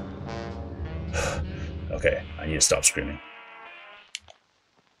 Okay, I need to stop screaming.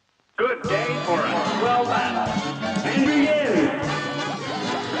 Good day for a well battle. And begin!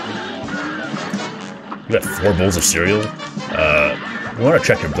 You got 4 bowls of cereal? You want to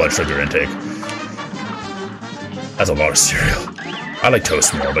check your blood sugar intake. That's a lot of cereal. I like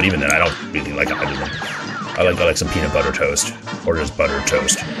toast more, but even then I don't really like either of them. I like some peanut butter toast, or just buttered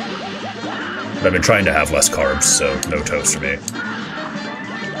toast. But I've been trying to have less carbs, so no toast for me.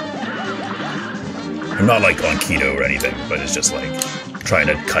 I'm not like on keto or anything, but it's just like trying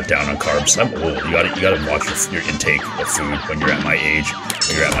to cut down on carbs. I'm old. You gotta watch your intake of food when you're at my age,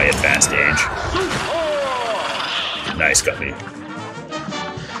 when you're at my advanced age. Nice, Guppy.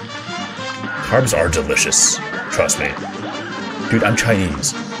 Carbs are delicious. Trust me. Dude, I'm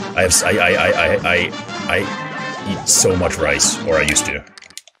Chinese. I eat so much rice, or I used to.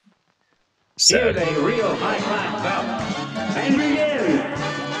 Sad. Here's a real high-class bout. And begin!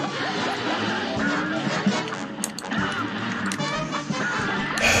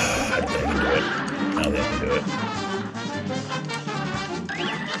 I don't think I can do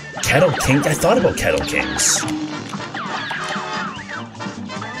it. Kettle King? I thought about Kettle Kings.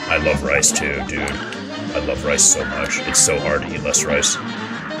 I love rice too, dude. I love rice so much. It's so hard to eat less rice.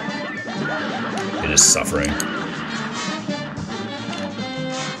 It is suffering.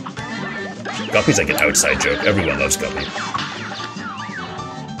 Guppy's like an outside joke. Everyone loves Guppy.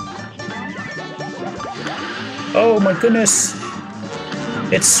 Oh my goodness!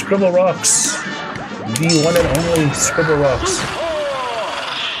 It's Scribble Rocks! The one and only Scribble Rocks.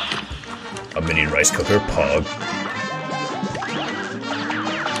 A mini rice cooker, Pog.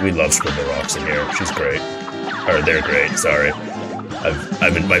 We love Scribble Rocks in here. She's great. Or they're great, sorry.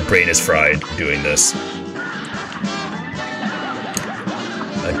 My brain is fried doing this.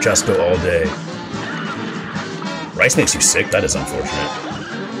 I just go all day. Rice makes you sick? That is unfortunate.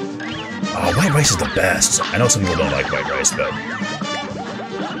 Oh, white rice is the best. I know some people don't like white rice, but...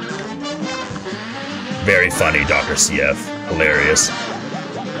 Very funny, Dr. CF. Hilarious.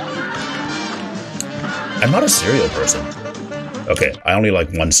 I'm not a cereal person. Okay, I only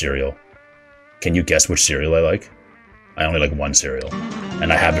like one cereal. Can you guess which cereal I like? I only like one cereal.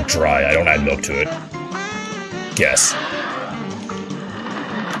 And I have it dry. I don't add milk to it. Guess.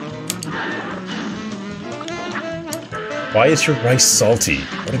 Why is your rice salty?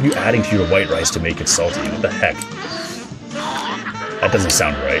 What are you adding to your white rice to make it salty? What the heck? That doesn't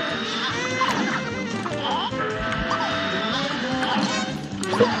sound right.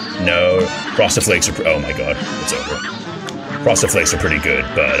 No, Frosted Flakes are... Oh my god, it's over. Frosted Flakes are pretty good,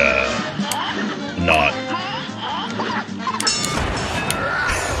 but, not.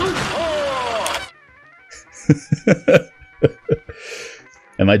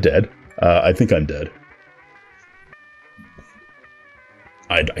 Am I dead? I think I'm dead.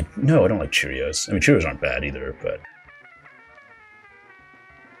 No, I don't like Cheerios. I mean, Cheerios aren't bad either, but...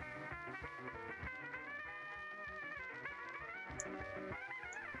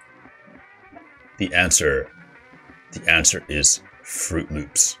 The answer is Fruit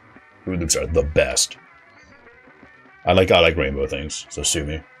Loops. Fruit Loops are the best. I like rainbow things, so sue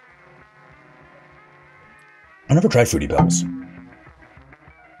me. I never tried Fruity Pebbles.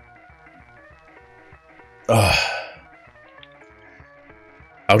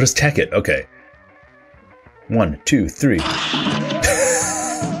 I'll just tech it. Okay. 1, 2, 3.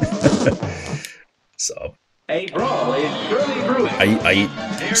 So. A brawl is surely brewing.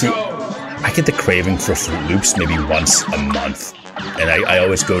 I get the craving for Fruit Loops maybe once a month, and I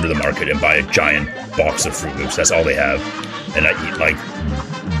always go to the market and buy a giant box of Fruit Loops. That's all they have, and I eat like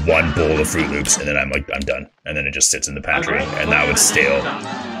one bowl of Fruit Loops, and then I'm done, and then it just sits in the pantry, and now it's stale.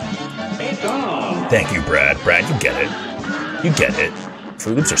 Thank you, Brad. Brad, you get it. You get it.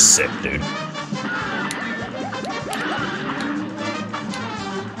 Fruit Loops are sick, dude.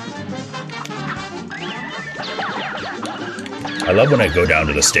 I love when I go down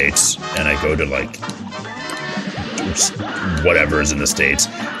to the States and I go to like whatever's in the States,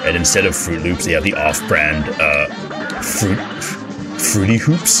 and instead of Fruit Loops, they have the off-brand Fruity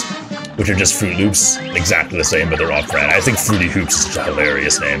Hoops, which are just Fruit Loops, exactly the same, but they're off-brand. I think Fruity Hoops is such a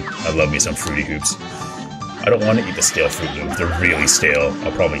hilarious name. I love me some Fruity Hoops. I don't want to eat the stale Fruit Loops. They're really stale.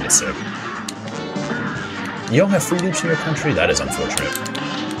 I'll probably get sick. You don't have Fruit Loops in your country? That is unfortunate.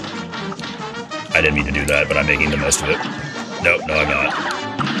 I didn't mean to do that, but I'm making the most of it. Nope, no I'm not.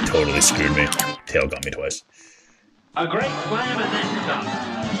 Totally screwed me. Tail got me twice. A great slam and then stop.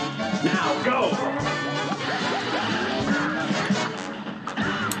 Now go!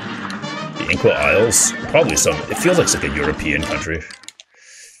 The Inkwell Isles? Probably some. It feels like a European country.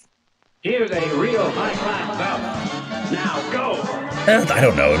 Here's a real high-class bout. Now go! I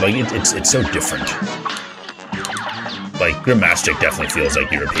don't know. Like it's so different. Like Grimmastic definitely feels like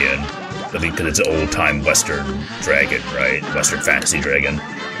European. I think because it's an old-time Western dragon, right? Western fantasy dragon.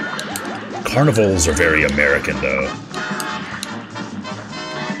 Carnivals are very American, though.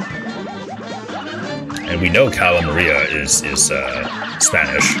 And we know Cala Maria is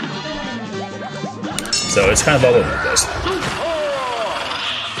Spanish. So it's kind of all over the place.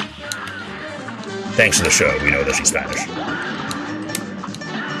 Thanks to the show, we know that she's Spanish.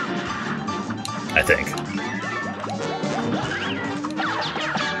 I think.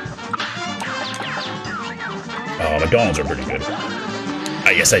 Oh, McDonald's are pretty good.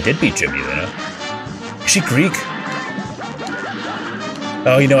 Yes, I did beat Jimmy, Luna. Is she Greek?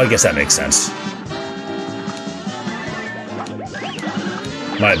 Oh, you know, I guess that makes sense.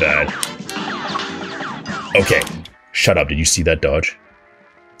 My bad. Okay. Shut up. Did you see that dodge?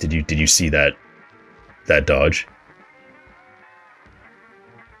 Did you see that dodge?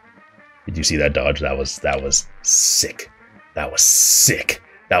 Did you see that dodge? That was sick. That was sick.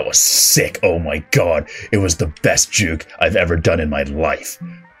 That was sick. Oh my god. It was the best juke I've ever done in my life.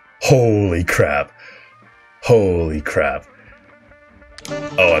 Holy crap. Holy crap.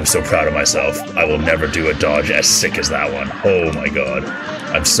 Oh, I'm so proud of myself. I will never do a dodge as sick as that one. Oh my god.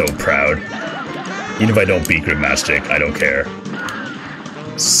 I'm so proud. Even if I don't beat Grimmastic, I don't care.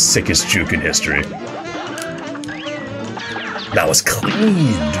 Sickest juke in history. That was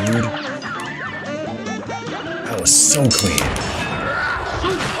clean, dude. That was so clean.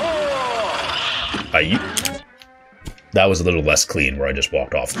 That was a little less clean where I just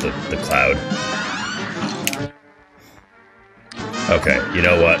walked off the cloud. Okay, you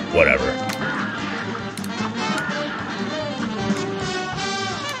know what? Whatever.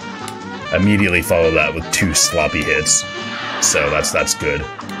 Immediately follow that with 2 sloppy hits. So that's good.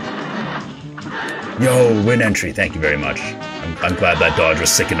 Yo, win entry. Thank you very much. I'm glad that dodge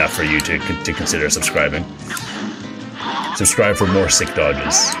was sick enough for you to consider subscribing. Subscribe for more sick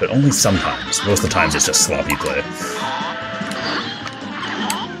dodges, but only sometimes. Most of the times it's just sloppy play.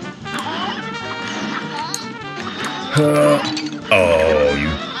 Oh, you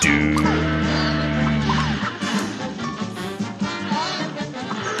dude.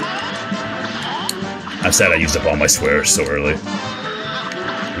 I'm sad I used up all my swears so early.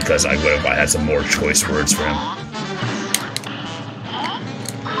 Because I would have had some more choice words for him.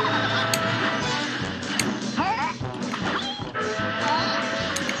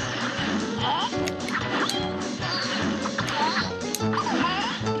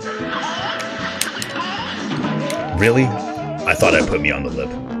 Really? I thought it put me on the lip.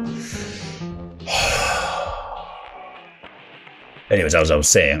 Anyways, as I was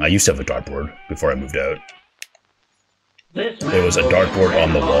saying, I used to have a dartboard before I moved out. There was a dartboard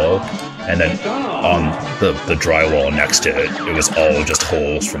on the wall, and then on the drywall next to it, it was all just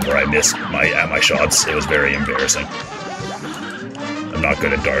holes from where I missed my shots. It was very embarrassing. I'm not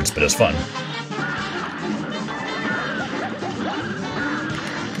good at darts, but it's fun.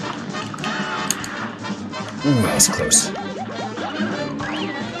 Ooh, that was close.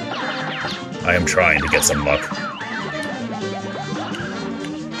 I am trying to get some luck.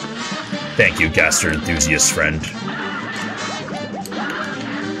 Thank you, Gaster Enthusiast friend.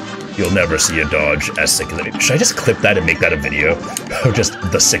 You'll never see a dodge as sick as it. Should I just clip that and make that a video? Of just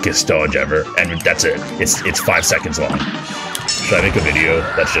the sickest dodge ever, and that's it. It's 5 seconds long. Should I make a video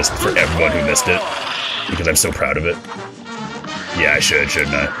that's just for everyone who missed it? Because I'm so proud of it. Yeah, I should,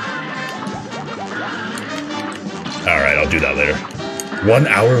 shouldn't I? Alright, I'll do that later. 1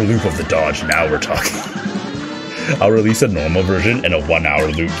 hour loop of the dodge, now we're talking. I'll release a normal version and a 1 hour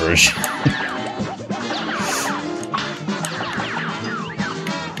loop version.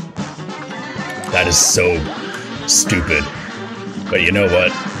 That is so stupid. But you know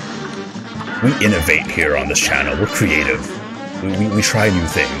what? We innovate here on this channel. We're creative. We try new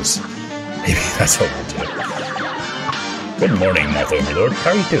things. Maybe that's what we'll do. Good morning, Moth Overlord. How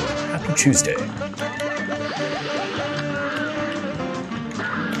are you doing? Happy Tuesday.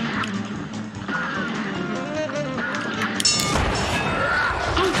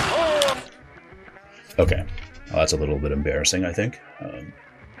 Okay. Well, that's a little bit embarrassing, I think.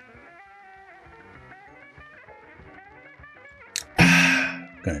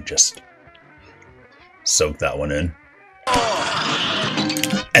 Gonna just soak that one in.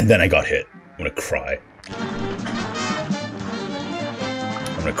 And then I got hit. I'm gonna cry.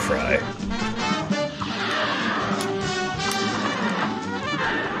 I'm gonna cry.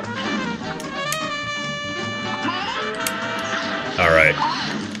 Alright.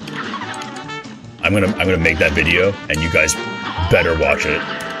 I'm gonna make that video and you guys better watch it.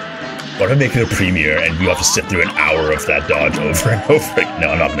 What if I make it a premiere and we have to sit through an hour of that dodge over and over again? No,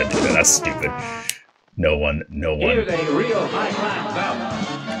 I'm not gonna do that. That's stupid. No one. Here's a real high-class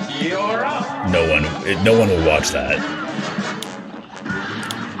bout. You're up. No one will watch that.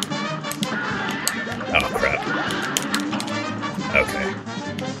 Oh crap. Okay.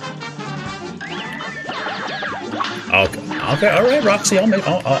 Okay. All right, Roxy. I'll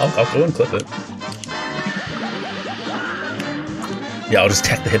go and clip it. Yeah, I'll just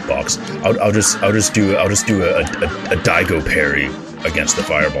tech the hitbox. I'll just do a Daigo parry against the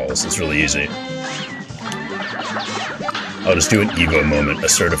fireballs. It's really easy. I'll just do an Evo moment, a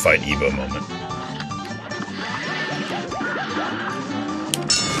certified Evo moment.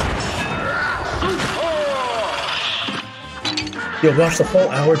 You'll watch the whole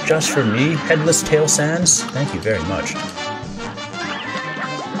hour just for me, Headless Tail Sands? Thank you very much.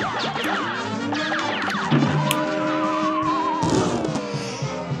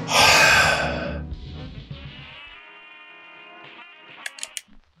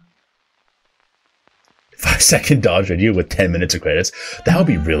 5-second dodge video with 10 minutes of credits. That would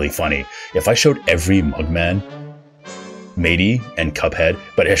be really funny. If I showed every Mugman, Matey, and Cuphead,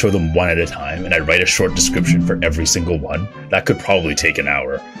 but I show them one at a time, and I write a short description for every single one, that could probably take an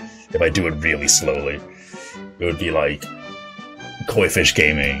hour if I do it really slowly. It would be like Koi-Fish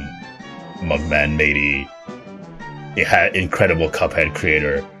Gaming, Mugman Matey, it had incredible Cuphead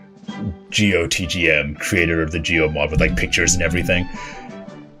creator, GeoTGM, creator of the Geo mod with like pictures and everything.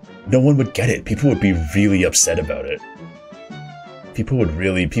 No one would get it. People would be really upset about it. People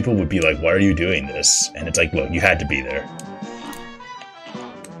would be like, why are you doing this? And it's like, look, you had to be there.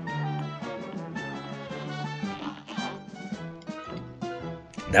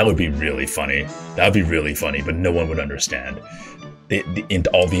 That would be really funny. That would be really funny, but no one would understand. The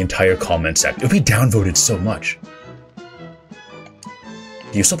entire comment section, it would be downvoted so much.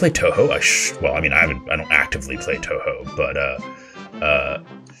 Do you still play Toho? Well, I mean, I don't actively play Toho, but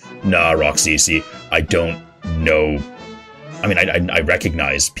nah, Roxy, I don't know. I mean, I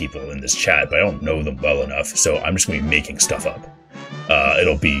recognize people in this chat, but I don't know them well enough, so I'm just gonna be making stuff up.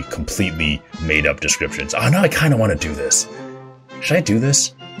 It'll be completely made up descriptions. Oh no, I kind of want to do this. Should I do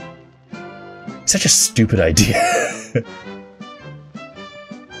this? Such a stupid idea.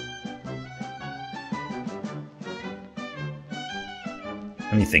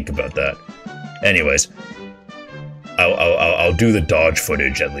 Let me think about that. Anyways, I'll do the dodge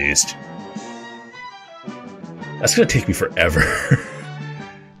footage at least. That's gonna take me forever.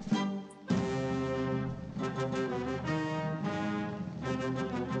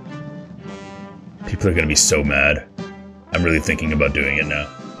 People are gonna be so mad. I'm really thinking about doing it now.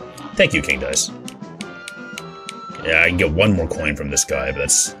 Thank you, King Dice. Yeah, I can get one more coin from this guy, but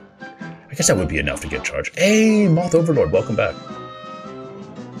that's... I guess that would be enough to get charged. Hey, Moth Overlord, welcome back.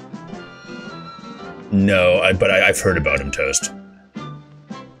 No, but I've heard about him, Toast.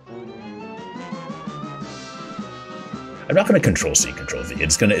 I'm not gonna Control-C, Control-V.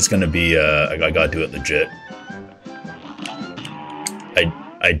 It's gonna be, I gotta do it legit.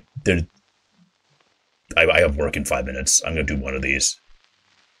 I have work in 5 minutes. I'm gonna do one of these.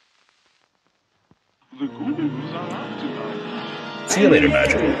 See you later,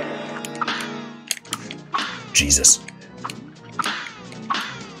 Magical. Jesus.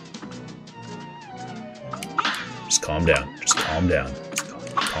 Just calm down. Just calm down. Just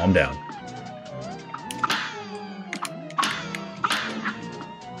calm down.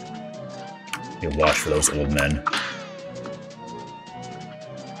 You watch for those old men.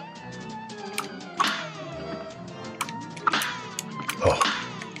 Oh.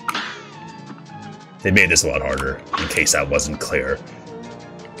 They made this a lot harder, in case that wasn't clear.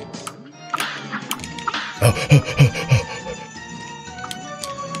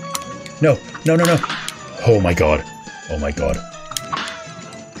 No, no, no, no. Oh my god. Oh my god.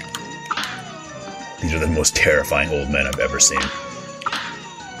 These are the most terrifying old men I've ever seen.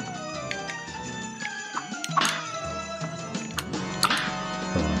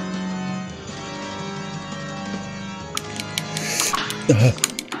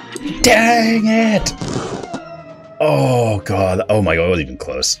 Dang it! Oh god. Oh my god, it wasn't even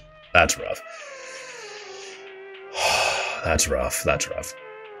close. That's rough. That's rough. That's rough.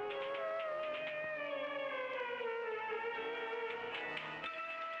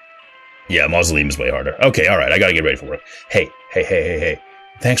 Yeah, Mausoleum is way harder. Okay, alright, I gotta get ready for work. Hey.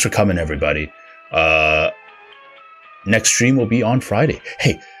 Thanks for coming, everybody. Next stream will be on Friday.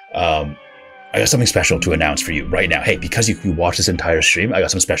 Hey, I got something special to announce for you right now. Hey, because you watched this entire stream, I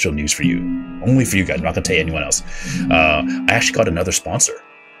got some special news for you. Only for you guys. I'm not going to tell anyone else. I actually got another sponsor.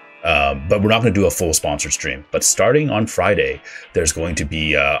 But we're not going to do a full sponsored stream. But starting on Friday, there's going to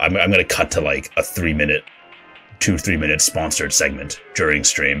be... I'm going to cut to like a 3 minute sponsored segment during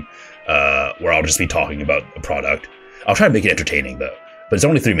stream where I'll just be talking about a product. I'll try to make it entertaining, though. But it's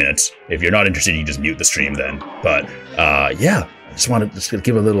only 3 minutes. If you're not interested, you can just mute the stream then. But yeah... I just want to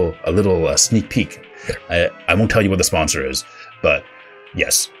give a little sneak peek. I won't tell you what the sponsor is, but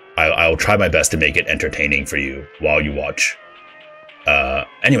yes, I'll try my best to make it entertaining for you while you watch.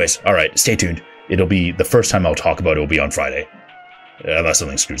 Anyways, all right, stay tuned. It'll be the first time I'll talk about it will be on Friday, unless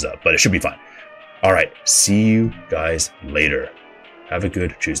something screws up, but it should be fine. All right, see you guys later. Have a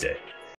good Tuesday.